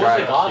guess because the What was guy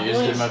the guard accused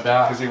doing? him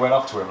about. Because he went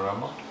up to him,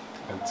 remember?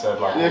 And said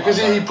like... Yeah, because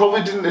he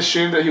probably didn't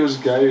assume that he was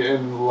gay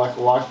and like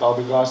liked the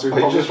other guys, so he He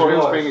probably just thought he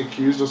was realised. being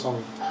accused or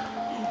something.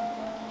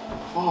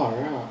 Far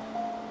out.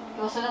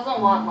 He also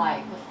doesn't want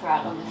like the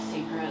threat of his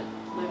secret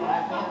looming over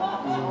him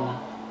as well.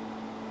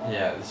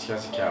 Yeah, this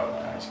guy's a coward.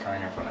 No, he's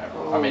crying in front of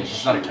everyone. I mean,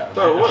 he's not a coward.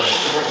 Bro, what?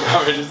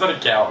 I mean, he's not a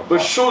coward.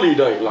 But surely you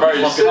don't like. Bro,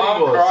 you fucking-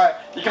 can't cry.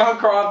 You can't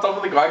cry on top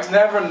of the guy because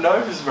never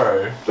knows,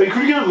 bro. But you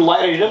could get him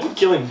later. You'd have to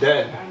kill him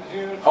dead.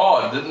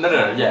 Oh, no,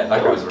 yeah,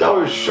 that guy was That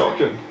was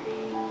shocking.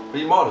 But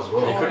you might as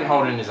well. He couldn't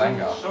hold in his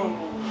anger.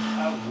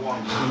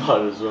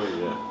 Might as well,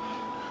 yeah.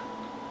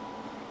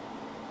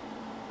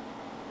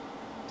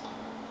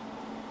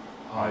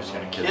 Oh, he's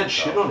gonna kill He had himself.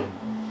 shit on him.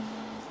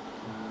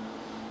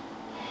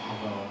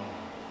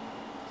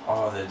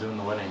 Oh, they're doing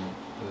the wedding.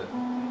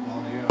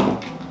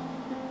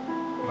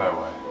 No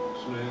way.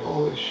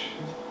 Holy shit.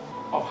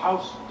 Of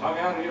House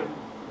Targaryen.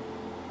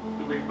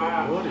 The big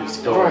man. What is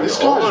Bro, going this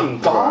on,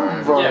 guy's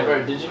dumb, bro. Yeah,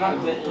 bro, did you not?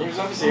 He was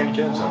obviously gonna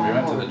kill himself. He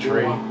went to the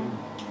tree.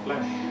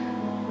 Flesh.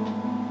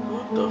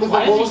 But Why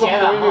what does was he the care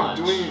that point of much?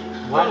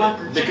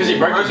 doing? Because he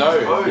broke his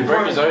oath. He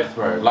broke his oath,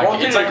 bro.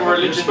 Like, it's like a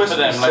religion for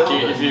them. Like,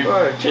 if you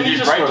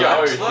break your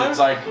oath, it's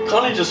like.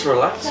 Can't he just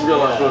relax and be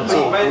like, no, it's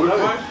all good,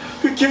 bro?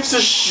 Who gives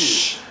a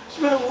shit?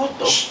 Man, what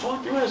the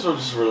fuck? You might as well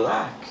just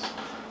relax.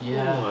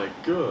 Yeah. Oh my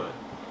god.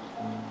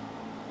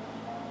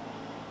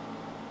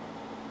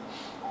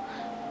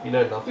 You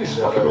know nothing. This is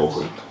fucking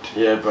awkward.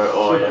 Yeah, bro.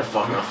 Oh yeah,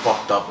 fuck. I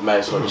fucked up. I may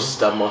as well just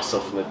stab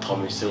myself in the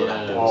tummy. See what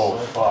happens. Oh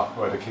fuck!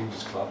 Wait, the king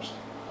just collapsed.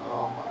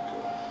 Oh my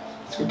god.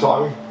 It's good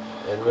timing.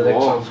 And the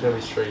next one's gonna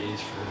be straight years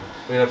from now.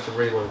 We're gonna have to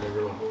relearn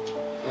everyone.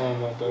 Oh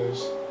my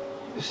days.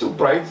 There's still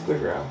brains in the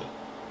ground.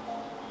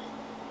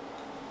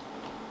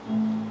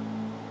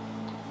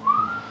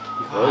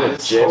 Oh,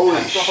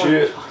 holy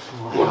shit.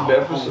 What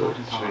an episode.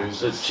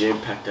 It's a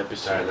jam-packed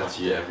episode. That's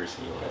you every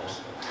single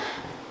episode.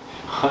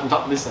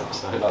 Not this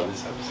episode. Not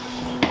this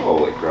episode.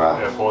 Holy crap.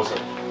 Yeah, pause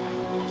it.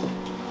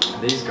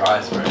 These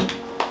guys, bro.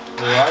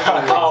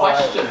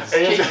 Questions.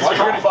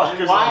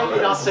 Why have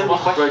you not sent me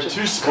questions?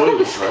 Two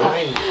spoilers, bro.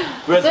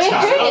 So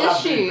who is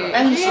she?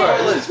 And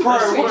spoilers, bro.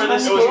 What are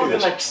spoiled the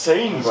next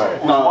scene, bro?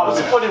 What's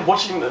the point in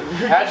watching the?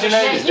 How'd you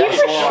know Yeah, you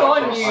for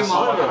sure knew,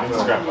 Mom.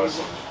 Instagram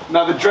post.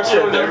 No, the dress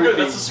code and everything.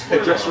 That's a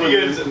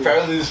spoiler.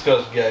 Apparently this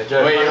guy's gay.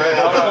 Wait,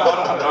 hold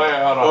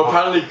on. Well,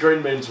 apparently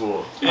Green means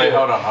war. Wait,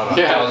 hold on.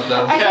 Okay, that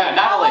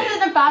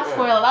wasn't a bad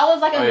spoiler. That was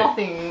like a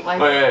nothing.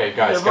 Like, Wait,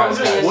 guys.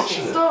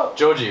 watching it.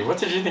 Georgie, what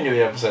did you think of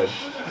the episode?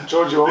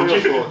 Georgie, what were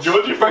your thoughts?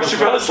 Georgie, she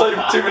fell asleep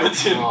 2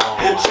 minutes in.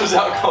 She was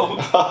out cold.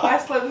 I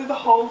slept through the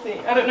whole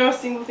thing. I don't know a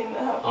single thing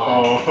that happened.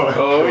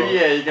 Oh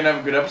yeah, you're gonna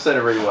have a good episode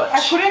to rewatch. I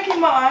couldn't keep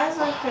my eyes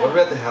open. What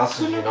about the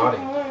houses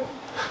uniting?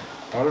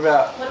 What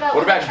about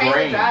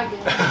Green?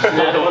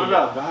 Yeah, what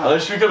about that? At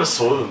least we could have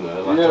saw them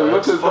there. Like, Yeah, we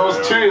looked at, there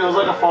was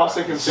like a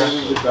 5-second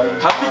scene with the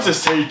dragons. Happy to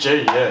see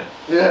G, yeah.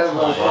 Yeah,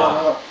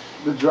 man.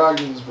 The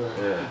dragons, bro.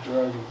 Yeah. The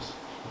dragons.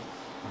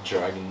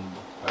 Dragon.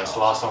 That's the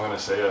last time I'm gonna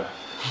see her.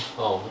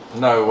 Oh.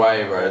 No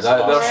way, bro.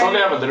 They'll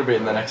probably have a little bit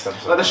in the next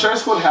episode. Like the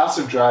show's called House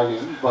of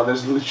Dragon, but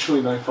there's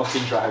literally no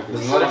fucking dragons.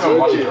 There's not even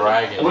one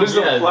dragon. What is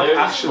the Yeah, like they're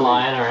just actually?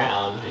 flying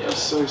around. Yeah.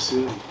 That's so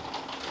silly.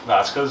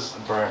 Nah, it's because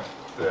Bro.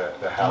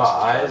 the house.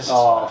 My eyes.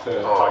 Oh,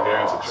 fair.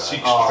 Targaryens are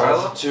Six dragons.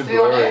 trailer? Too Do you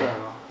want blurry. it?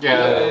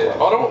 Yeah.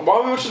 Why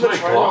are we watching the It's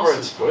trailer where glasses.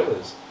 it's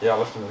spoilers? Yeah, I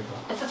left them in the car.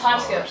 It's a time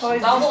skip. Oh, That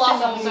is was the this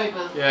last just episode,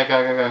 but Yeah, go.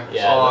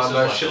 Yeah, Oh this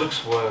no, is she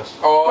looks worse.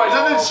 Oh, Wait,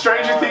 isn't it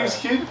Stranger Things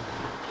kid?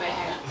 wait,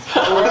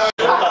 hang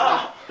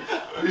on.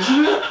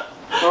 Isn't it?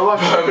 Or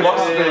like It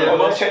must be. Oh,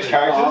 let's change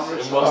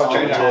characters. must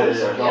Change be, actors.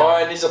 yeah. Oh,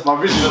 and he's a. My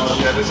vision of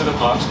Yeah, this is a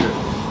time skip.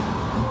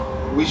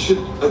 We should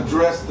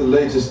address the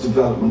latest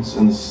developments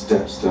in the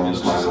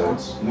Stepstones, my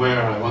lords.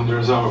 Where, I wonder,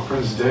 is our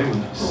Prince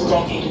Daemon? A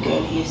decade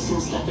ago, he has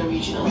since left the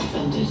region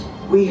undefended.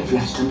 We have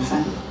left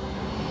undefended.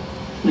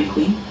 My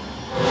queen?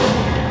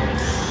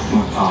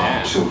 Not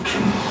our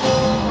children,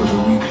 but a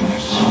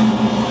weakness.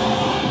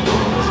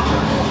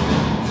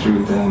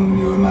 Through them,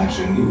 you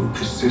imagine you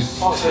persist.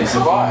 Oh, so he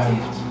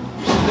survived.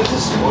 This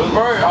is spoilers.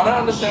 Bro, I don't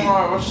understand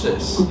why I watched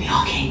this. Could be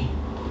our king.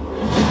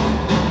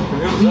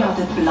 We are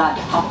the blood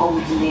of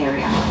old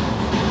Valyria.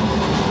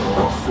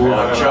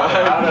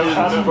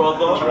 Dragons,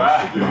 brother.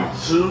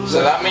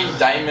 So that means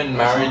Damon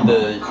married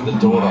the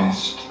daughter.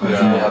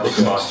 Yeah, I think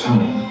so.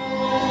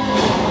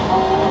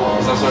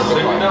 Is that sort of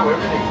We know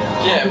everything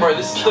now. Yeah, bro,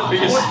 this is the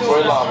biggest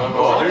spoiler I've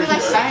ever What are watched. they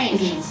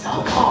saying?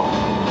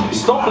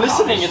 Stop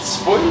listening, it's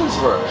spoilers,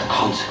 bro.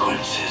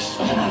 Consequences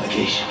of an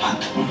allegation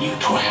planted on you,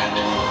 Torhand,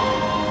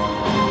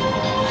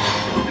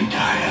 will be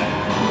dire.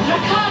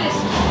 Dracarys!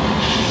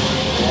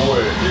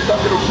 Who's that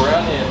little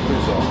brown hair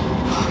loser?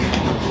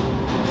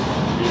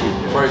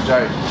 Bro,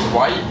 Joe,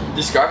 why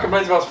this guy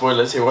complains about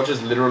spoilers, he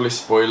watches literally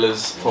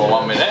spoilers for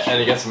 1 minute and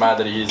he gets mad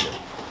that he hears it.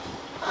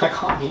 I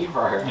can't hear,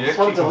 bro. You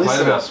actually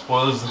complain about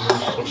spoilers and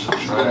then watch the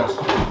trailer.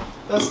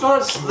 That's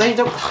not, they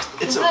don't,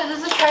 Does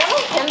the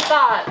trailer hint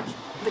that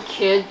the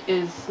kid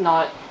is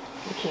not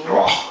the king?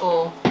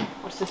 Or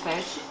what's his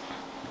face?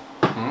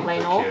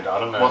 Laenor? Kid, I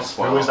don't know. What's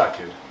Who is that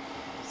kid?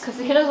 Because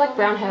the kid has like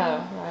brown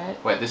hair, right?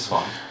 Wait, this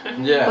one?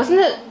 Yeah. Wasn't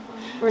it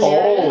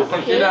Rhaenyra?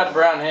 The kid had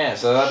brown hair,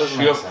 so that doesn't She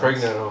make got sense.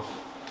 pregnant off.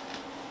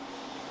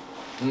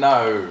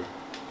 No.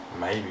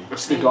 Maybe.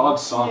 It's the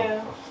god's son.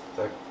 Yeah.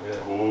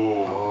 Yeah.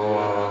 Ooh.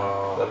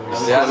 Oh.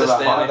 Do you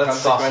understand the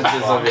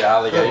consequences of your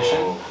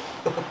allegation?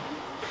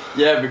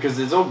 Yeah, because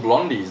it's all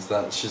blondies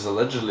that she's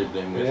allegedly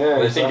been with. Yeah,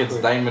 They think it's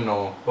exactly. Damon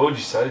or What would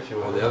you say if you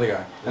were the other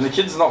guy. And the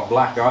kid's not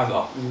black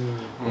either.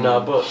 No,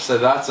 but So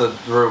that's a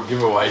real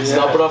giveaway.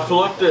 no, but I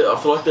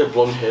feel like their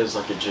blonde hair is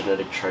like a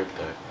genetic trait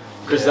though.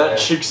 Because Yeah. that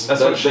chick's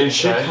That's that what she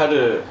chick said. had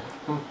a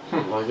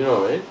like, you know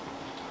what I mean?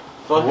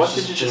 I feel like What it's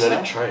did just you a just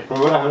genetic say? trait.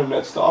 Remember what happened to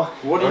Ned Stark?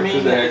 What do you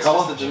mean that it's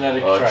just a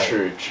genetic Oh,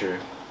 trait? true.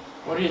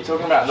 What are you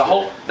talking about? The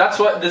whole. That's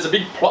what. There's a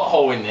big plot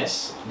hole in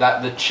this.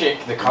 That the chick,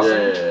 the cousin.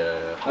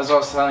 Yeah. That's what I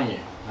was telling you.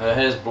 Her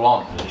hair's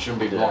blonde. And it shouldn't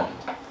be Yeah. blonde.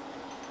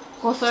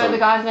 Also, So- the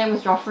guy's name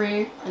was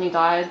Joffrey, and he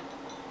died.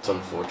 It's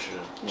unfortunate.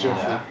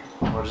 Yeah.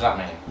 What does that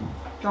mean?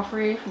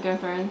 Joffrey from Game of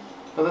Thrones.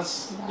 But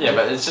that's. Yeah,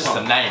 but it's just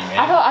the name, man.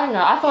 I don't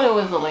know. I thought it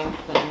was a link,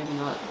 but maybe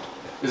not.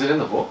 Is it in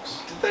the books?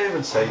 Did they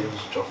even say it was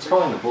Joffrey? It's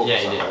probably in the books. Yeah,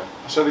 he did.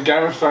 So the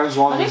Game of Thrones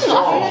one I is think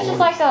it's just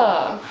like a.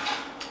 I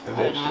don't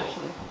know, Eventually.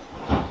 actually.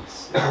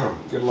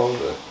 Get along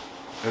with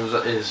it.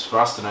 It was for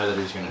us to know that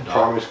he was going to die.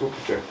 Primary school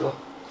projector.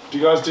 Do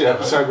you guys do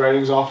episode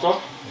ratings after?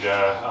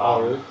 Yeah.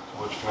 Oh, really?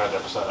 What do you think about the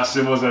episode?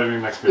 Similar's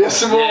editing next video. Yeah,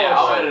 similar. Yeah,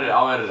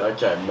 I'll edit it.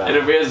 Okay, man.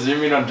 It'll be a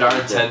zoom in on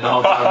Jared's head the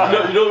whole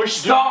time. You know what we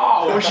should do?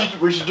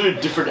 We should do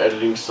different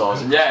editing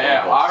styles.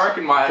 Yeah, I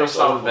reckon my editing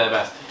style would be the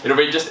best. It'll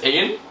be just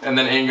Ian, and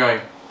then Ian going,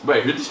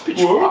 wait, who'd this bitch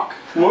fuck?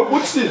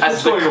 What's this?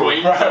 As the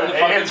queen on the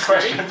fucking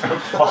screen?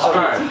 The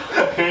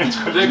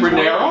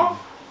Rhaenyra.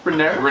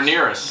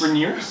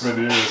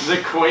 The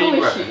queen,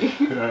 bro.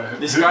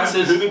 This guy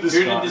says, who did this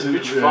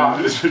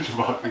bitch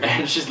fuck?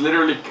 And she's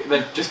literally,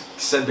 they just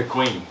said the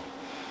queen.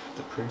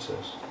 The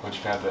princess. What'd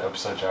you think of the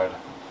episode, Jared?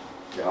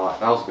 Yeah,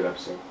 that was a good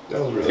episode. That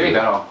was really good.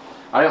 good.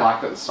 I didn't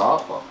like it at the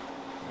start, but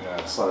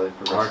slowly I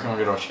progressing. reckon we're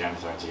gonna watch Game of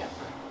Thrones again,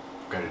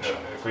 bro. Go to the show.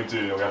 If we do,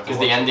 we have to Because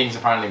the ending's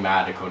apparently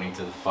mad according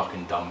to the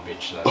fucking dumb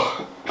bitch that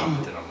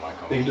commented on my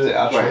comment. You can do the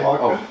outro. Wait, like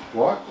oh, that.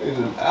 what? You can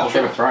do the Game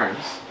outro. of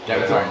Thrones.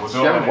 Game of Thrones.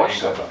 You haven't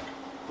watched it?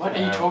 What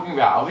are you talking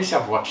about? Obviously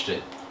I've watched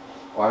it.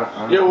 Well, I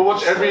don't Yeah, we'll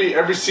watch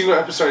every single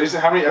episode.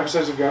 How many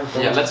episodes of Game of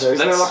Thrones? Yeah, let's Isn't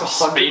there like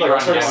 100? speed Like, run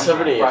sorry, Game of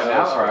 70 Thrones. right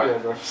now, alright. Yeah,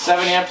 bro.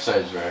 70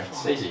 episodes, bro.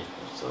 It's easy.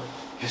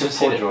 Just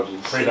hit it.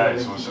 3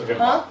 days. We'll get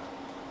Huh?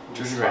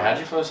 Georgie, bro, how'd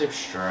you fall asleep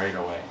straight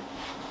away?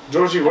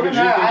 Georgie, what did you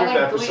I think don't of know, the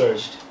I episode?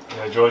 glitched.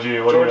 Yeah, Georgie,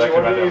 what do you reckon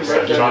about the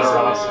episode?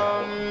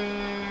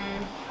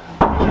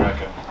 What do you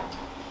reckon?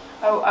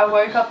 I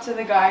woke up to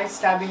the guy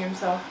stabbing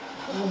himself.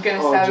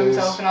 Gonna stab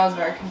himself, and I was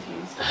very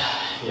confused.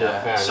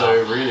 Yeah.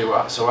 So really,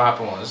 what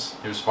happened was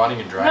he was fighting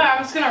a No, dragon. I'm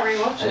just gonna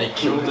rewatch And he it.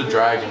 killed the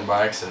dragon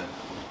by accident.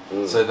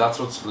 So that's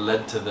what's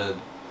led to the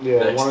Yeah,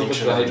 one of the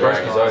extinction of the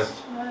dragons. dragon.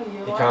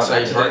 You can't So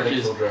he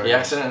accidentally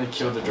accidentally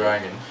killed the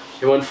dragon.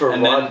 He went for a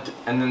And ride.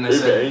 then they Uber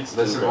said, Eats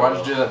why didn't did go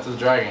you do that to the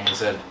dragon? He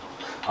said,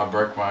 I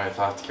broke my oath,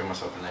 I have to kill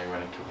myself, and then he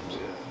went and killed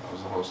himself. That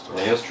was the whole story.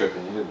 Yeah, he was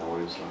tripping. He didn't know what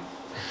he was doing.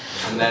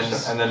 And then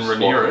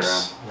Rhaenyra,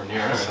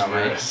 I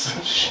mean,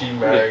 She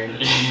married.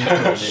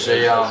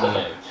 she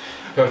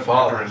her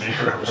father.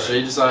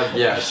 she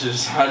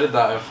decided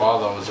that her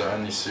father was her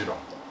only suitor,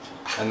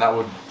 and that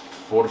would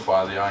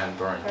fortify the Iron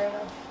Throne.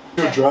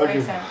 You're a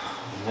dragon.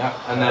 Yeah,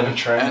 and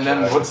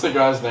then what's the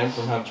guy's name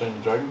from How to Train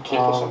Your Dragon? Kip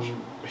or something.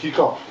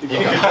 Hiccup.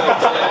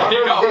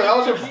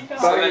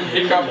 So then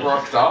Hiccup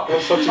rocked up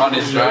on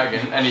his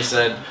dragon and he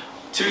said,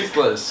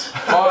 Toothless,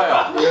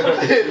 fire!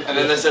 And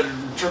then they said,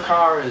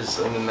 Dracarys,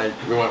 and then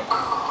we went.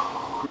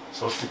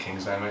 So what's the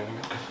king's name again?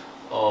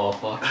 Oh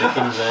fuck, the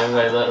king's name.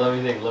 Wait, let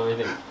me think.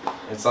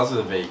 It starts with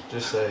a V.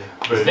 Just say.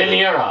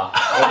 Rhaenyra.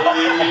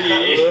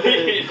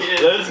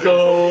 Let's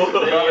go.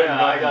 Rhaenyra,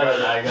 I got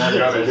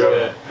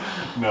it.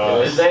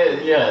 No.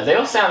 They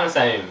all sound the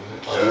same.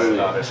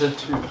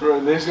 Bro,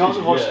 these guys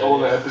have watched all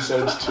the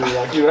episodes too.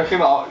 Like, you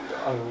reckon? I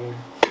don't know.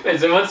 Wait,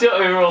 so what's your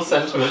overall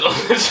sentiment on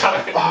the show?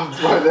 Oh,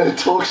 bro, they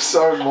talk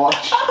so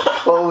much.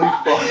 Holy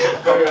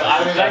fuck. Bro,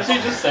 I was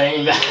actually just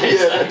saying that.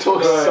 Yeah, they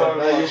talk so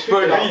much.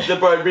 Bro,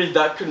 read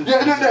that couldn't.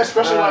 Yeah, no,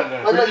 especially No,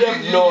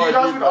 like you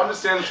guys would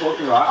understand the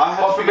talking, right? I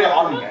have for me,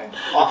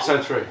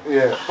 Episode 3.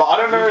 Yeah, but I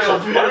don't know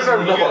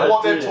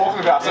what they're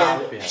talking about.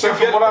 So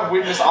from what I've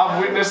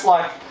witnessed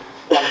like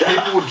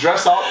people would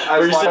dress up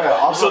as You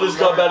saw this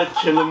guy about to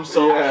kill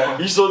himself. Yeah.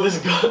 You saw this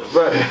guy,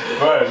 bro.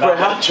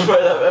 How'd you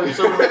write that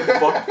episode?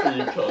 Fuck for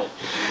you, cunt.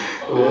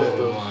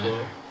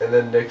 And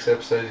then next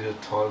episode is a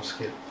time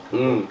skip.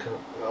 So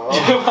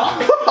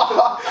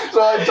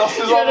like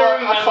Justin's like,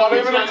 I can't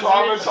even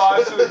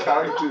acclimatize to the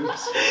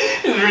characters.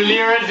 Is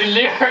Rhaenyra.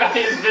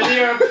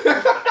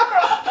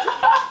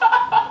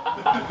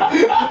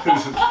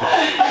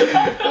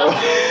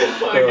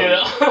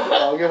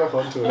 I'll get back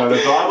onto it. No, the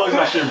dialogue's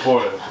actually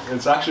important.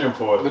 It's actually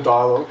important. The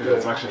dialogue? Yeah,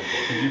 it's actually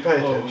important. Did you pay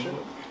attention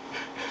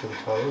to the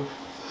dialogue?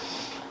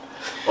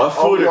 I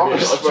thought be it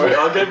honest, was. bro.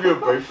 I gave you a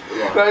brief.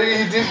 No,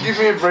 you did give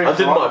me a brief. I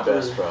did my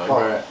best,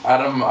 bro.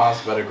 Adam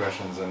asked better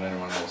questions than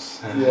anyone else.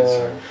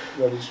 Yeah,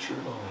 that is true.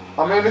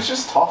 I mean, it's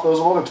just tough. There was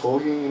a lot of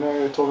talking, you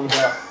know, talking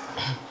about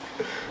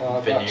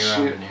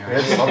shit. We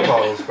had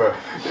subtitles, bro.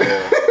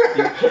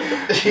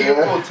 You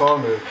got more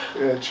time, man.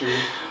 Yeah, true.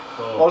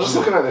 I was just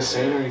looking at the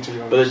scenery, to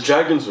be honest. But the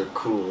dragons were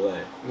cool,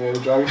 eh? Yeah, the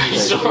dragons You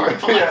saw it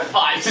for like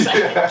 5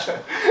 seconds.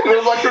 It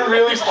was like from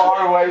really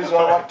far away,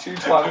 so like 2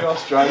 tiny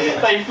ass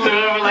dragons. They flew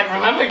over like,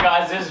 remember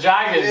guys, there's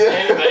dragons.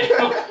 Anyway,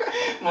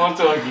 more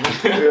talking.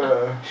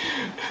 Yeah.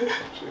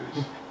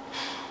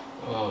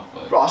 Oh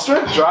fuck. Bro, I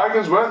swear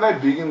dragons, weren't they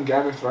big in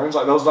Game of Thrones?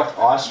 Like there was like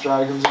ice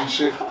dragons and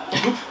shit.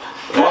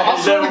 I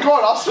swear to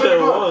God,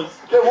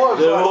 There was.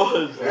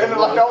 And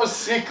like that was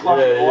sick, like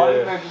why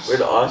didn't they just...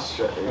 With ice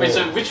dragons. Wait,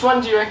 so which one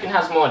do you reckon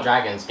has more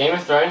dragons? Game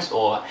of Thrones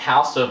or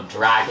House of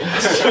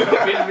Dragons?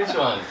 Which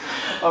one?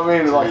 I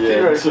mean, like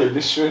theoretically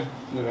this should,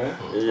 you know.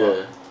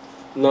 Yeah.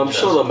 No, I'm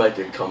sure they'll make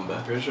a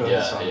comeback. Pretty sure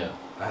this one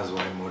has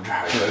way more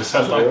dragons. Yeah, this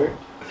has like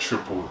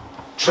triple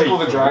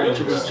the dragons.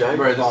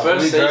 Bro, the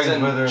first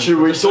season.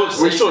 We saw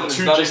 2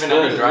 just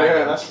then.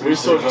 Yeah, we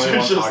saw 2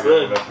 just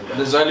then.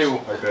 There's only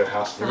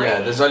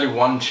there's only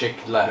one chick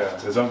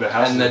left,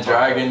 and the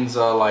dragons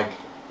are like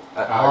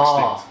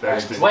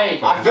extinct.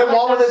 Wait, I then feel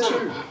why were like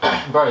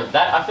there 2? Bro,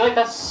 I feel like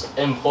that's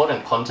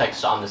important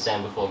context to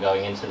understand before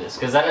going into this,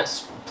 because then it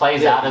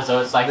plays out as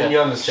though it's like Then you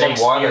a understand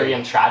why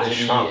Shakespearean tragedy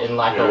shrunk. in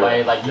like a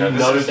way, like you know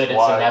that it's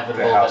inevitable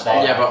that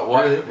they. Yeah, but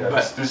what? Yeah,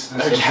 but, this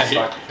okay. is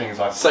like things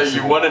like. So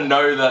you want to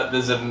know that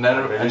there's an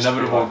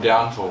inevitable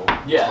downfall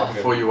Yeah.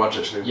 before you watch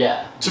it.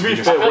 Yeah. To be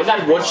fair,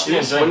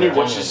 when you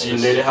watch this, you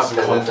need to have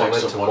the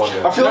context of watching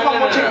it. I feel like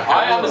I'm watching.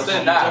 I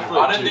understand that.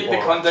 I don't think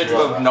the context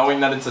of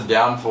knowing that it's a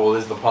downfall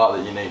is the part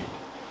that you need.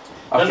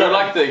 I feel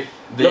like the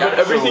No, but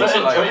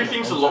actual,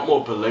 everything's a lot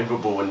more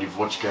believable when you've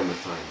watched Game of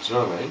Thrones. You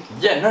know what I mean?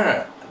 Yeah,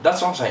 no,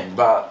 that's what I'm saying.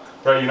 But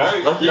bro, you know,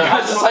 you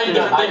guys are saying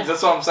different things.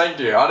 That's what I'm saying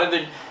to you. I don't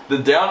think the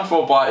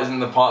downfall part isn't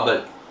the part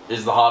that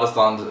is the hardest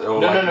to makes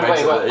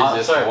it the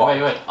easiest to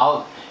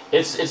watch.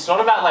 It's not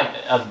about like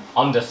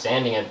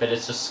understanding it, but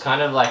it's just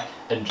kind of like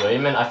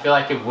enjoyment. I feel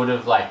like it would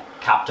have like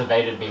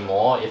captivated me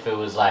more if it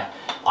was like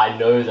I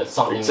know that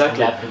something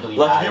inevitably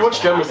like bad if you watch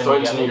is Game gonna of happen,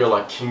 Thrones and you're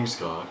like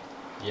Kingsguard,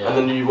 and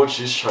then you watch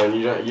this show and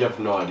you have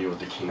no idea what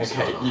the Kings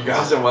Okay, are. you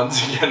guys are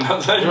once again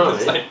not saying the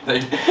same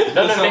thing.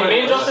 me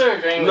and Josh are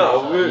agreeing with No,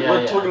 each other.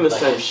 we're talking the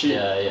same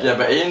shit. Yeah,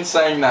 but Ian's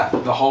saying that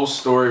the whole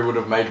story would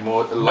have made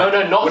more. Like,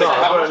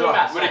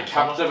 would it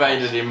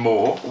captivated him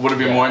more? Would have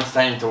been more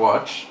entertaining to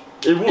watch.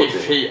 It would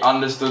if he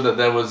understood that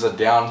there was a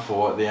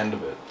downfall at the end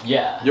of it.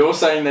 Yeah. You're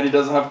saying that he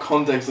doesn't have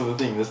context of the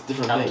thing. That's a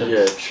different thing.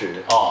 Yeah,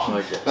 true.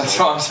 Oh, that's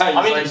what I'm saying.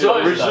 I mean, He's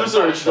it's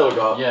original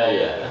guy.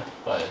 Yeah,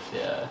 both,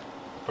 yeah.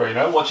 Bro, you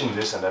know, watching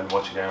this and then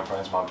watching Game of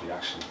Thrones might be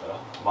actually better.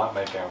 Might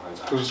make Game of Thrones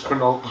actually. Because it's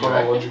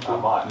chronological. I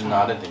might. No,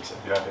 I don't think so.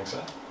 You don't think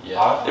so?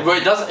 Yeah. But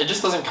it doesn't. It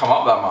just doesn't come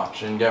up that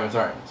much in Game of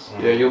Thrones.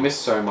 Yeah, you'll miss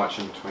so much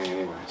in between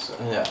anyway. So.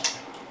 Yeah.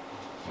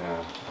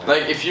 Yeah.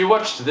 Like if you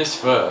watched this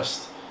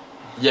first,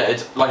 yeah,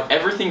 it's like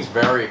everything's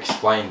very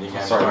explained in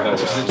Game of Thrones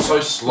because it's so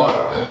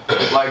slow.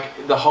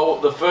 Like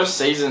the first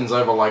season's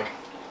over like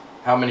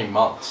how many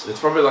months? It's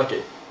probably like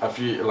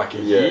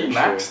a year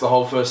max. The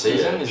whole first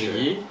season is a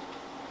year.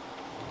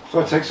 So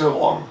it takes so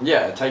long.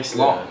 Yeah, it takes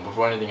long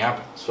before anything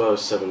happens. So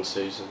 7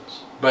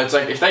 seasons. But it's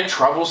like if they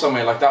travel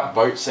somewhere, like that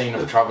boat scene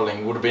of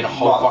traveling would have been a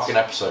whole fucking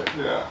episode.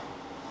 Yeah.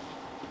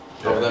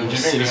 Of them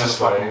just sitting on the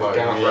fucking boat.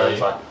 Game of Thrones,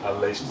 like at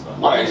least.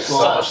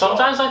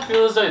 Sometimes I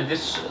feel as though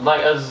this,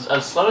 like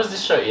as slow as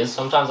this show is,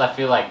 sometimes I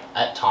feel like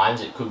at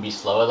times it could be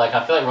slower. Like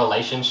I feel like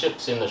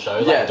relationships in the show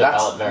like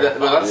develop very fast.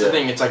 But that's the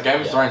thing. It's like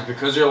Game of Thrones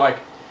because you're like,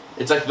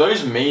 it's like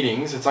those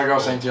meetings. It's like I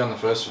was saying to you on the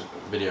first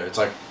video. It's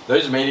like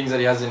those meetings that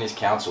he has in his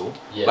council.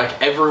 Yeah.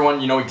 Like everyone,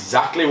 you know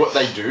exactly what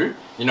they do.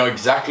 You know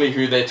exactly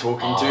who they're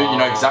talking to. You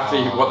know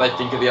exactly what they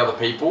think of the other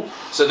people.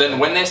 So then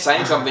when they're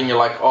saying something, you're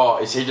like, oh,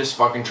 is he just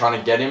fucking trying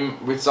to get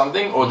him with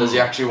something, or does he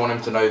actually want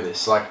him to know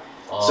this? Like,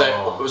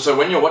 so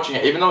when you're watching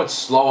it, even though it's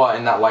slower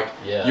in that, like,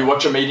 you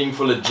watch a meeting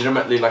for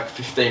legitimately like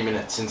 15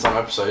 minutes in some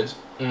episodes,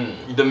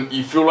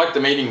 you feel like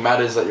the meeting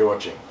matters that you're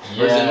watching.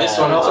 Whereas in this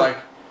one, it's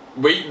like,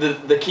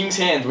 the King's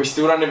Hand, we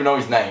still don't even know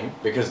his name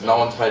because no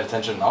one's paid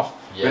attention enough.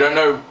 We don't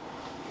know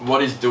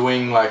what he's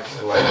doing, like.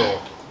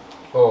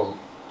 Oh,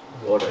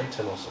 Otto.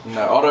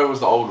 No, Otto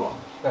was the old one.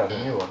 No,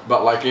 the new one.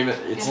 But like even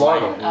it's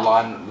line,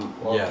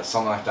 yeah,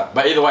 something like that.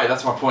 But either way,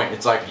 that's my point.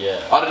 It's like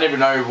I don't even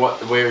know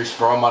where he's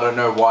from. I don't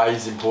know why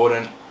he's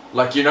important.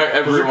 Like you know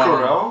everyone. Is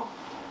it Corel?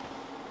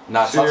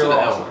 No, it starts with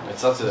the L. It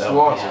starts with the L.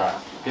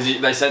 What?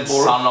 Because they said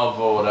son of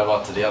or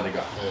whatever to the other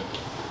guy.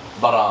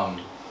 But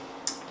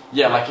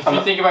yeah, like if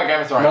you think about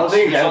Game of Thrones. Another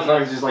thing Game of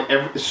Thrones is like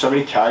so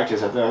many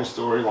characters have their own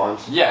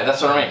storylines. Yeah,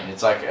 that's what I mean.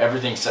 It's like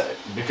everything's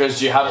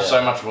because you have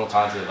so much more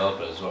time to develop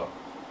it as well.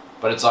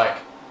 But it's like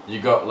you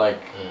got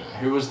like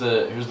who's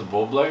the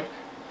bald bloke?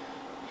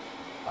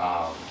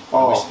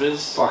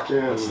 Whispers. Fuck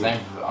yeah. What's his name?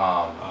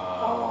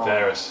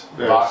 Varys.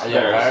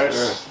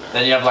 Varys.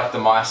 Then you have like the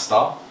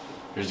Maester,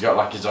 who's got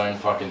like his own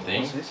fucking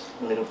thing.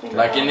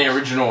 Like in the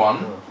original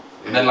one,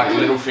 and then like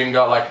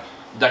Littlefinger, like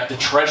the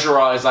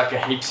treasurer is like a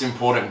heaps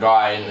important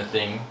guy in the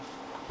thing,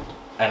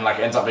 and like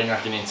ends up being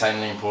like an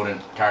insanely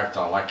important character.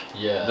 Like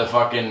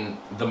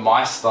the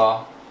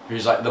Maester.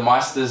 Who's like the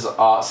Meisters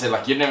are say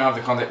like you didn't even have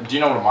the context. Do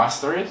you know what a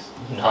Meister is?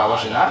 By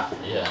watching that,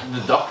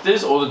 the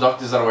doctors, all the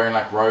doctors that are wearing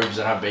like robes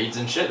and have beads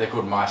and shit, they're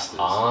called Meisters.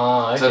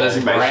 Ah, okay. So there's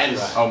a grand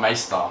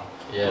Maester.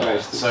 Yeah.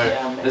 So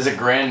there's a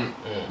grand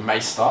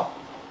Maester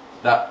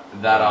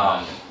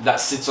that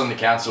sits on the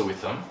council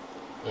with them,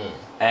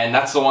 and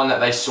that's the one that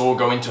they saw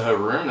go into her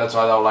room. That's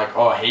why they were like,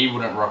 oh, he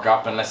wouldn't rock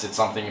up unless it's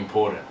something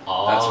important.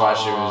 That's why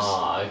she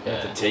was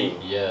with the tea.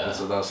 Yeah. That's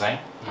what they were saying.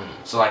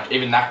 So like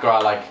even that guy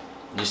like.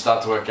 You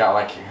start to work out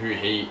like who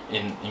he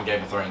in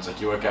Game of Thrones, like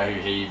you work out who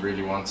he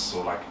really wants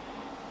or like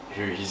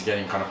who he's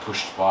getting kind of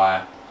pushed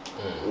by.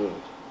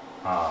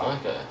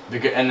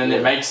 Because, and then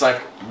it makes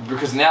like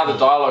because now the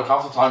dialogue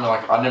half the time you're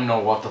like I don't even know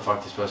what the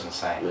fuck this person's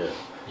saying.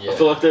 I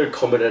feel like they're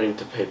accommodating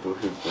to people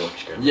who've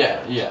watched Game of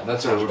Thrones. Yeah,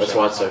 that's what it would That's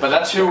why it's so. But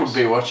that's who would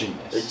be watching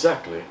this.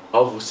 Exactly.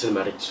 Marvel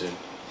Cinematic soon.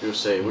 You'll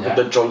see. We've got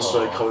the Jon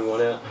Snow coming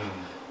one out.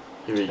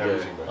 Here we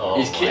go.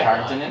 Is Kit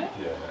Harington in it?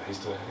 Yeah,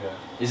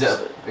 he's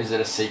the Is it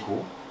a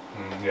sequel?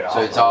 Yeah.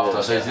 So it's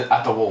after. So he's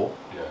at the wall.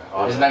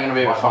 Yeah. Isn't that going to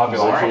be a fucking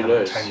Who boring?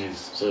 knows? 10 years.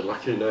 So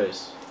like who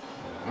knows?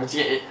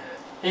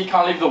 He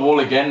can't leave the wall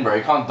again, bro.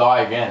 He can't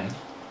die again.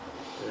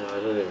 Yeah, I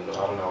don't even know. I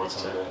don't know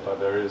what's on there, but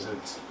there is.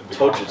 It's a big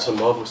Told you it's a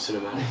Marvel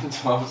cinematic.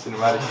 It's Marvel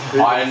Cinematic.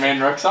 Iron Man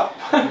rocks up.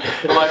 I'm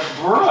like,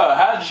 bruh,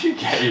 how did you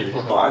get here?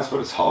 Guys, but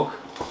it's Hulk.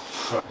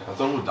 I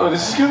thought we'd Bro,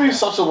 this is gonna be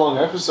such a long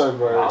episode,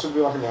 bro. It should be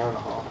like an hour and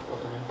a half.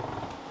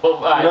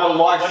 Well, I've got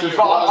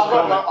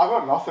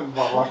nothing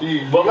but like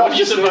you. What do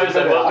you suppose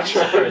that was?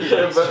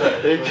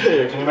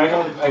 Can you make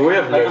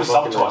them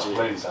sub to us,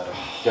 please, Adam?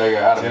 Go,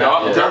 Adam. You know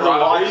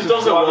what? He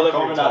doesn't well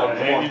every time.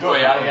 Ian's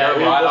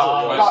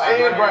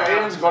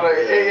got it.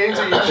 Ian's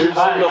a YouTube.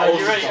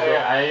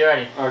 Are you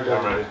ready? Okay.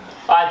 I'm ready.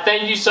 Alright,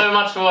 thank you so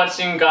much for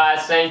watching,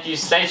 guys. Thank you.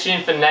 Stay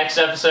tuned for next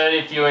episode.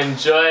 If you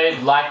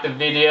enjoyed, like the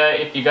video.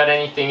 If you got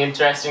anything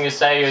interesting to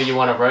say or you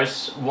want to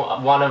roast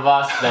one of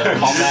us, then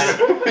comment.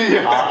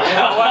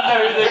 I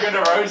wonder who they're going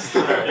to roast.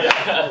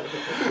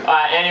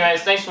 Alright,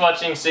 anyways, thanks for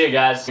watching. See you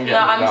guys. No,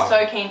 I'm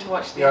so keen to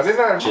watch this. Yeah, I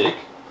didn't know.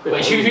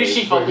 Wait, who's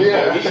she fucking?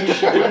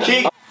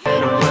 Yeah.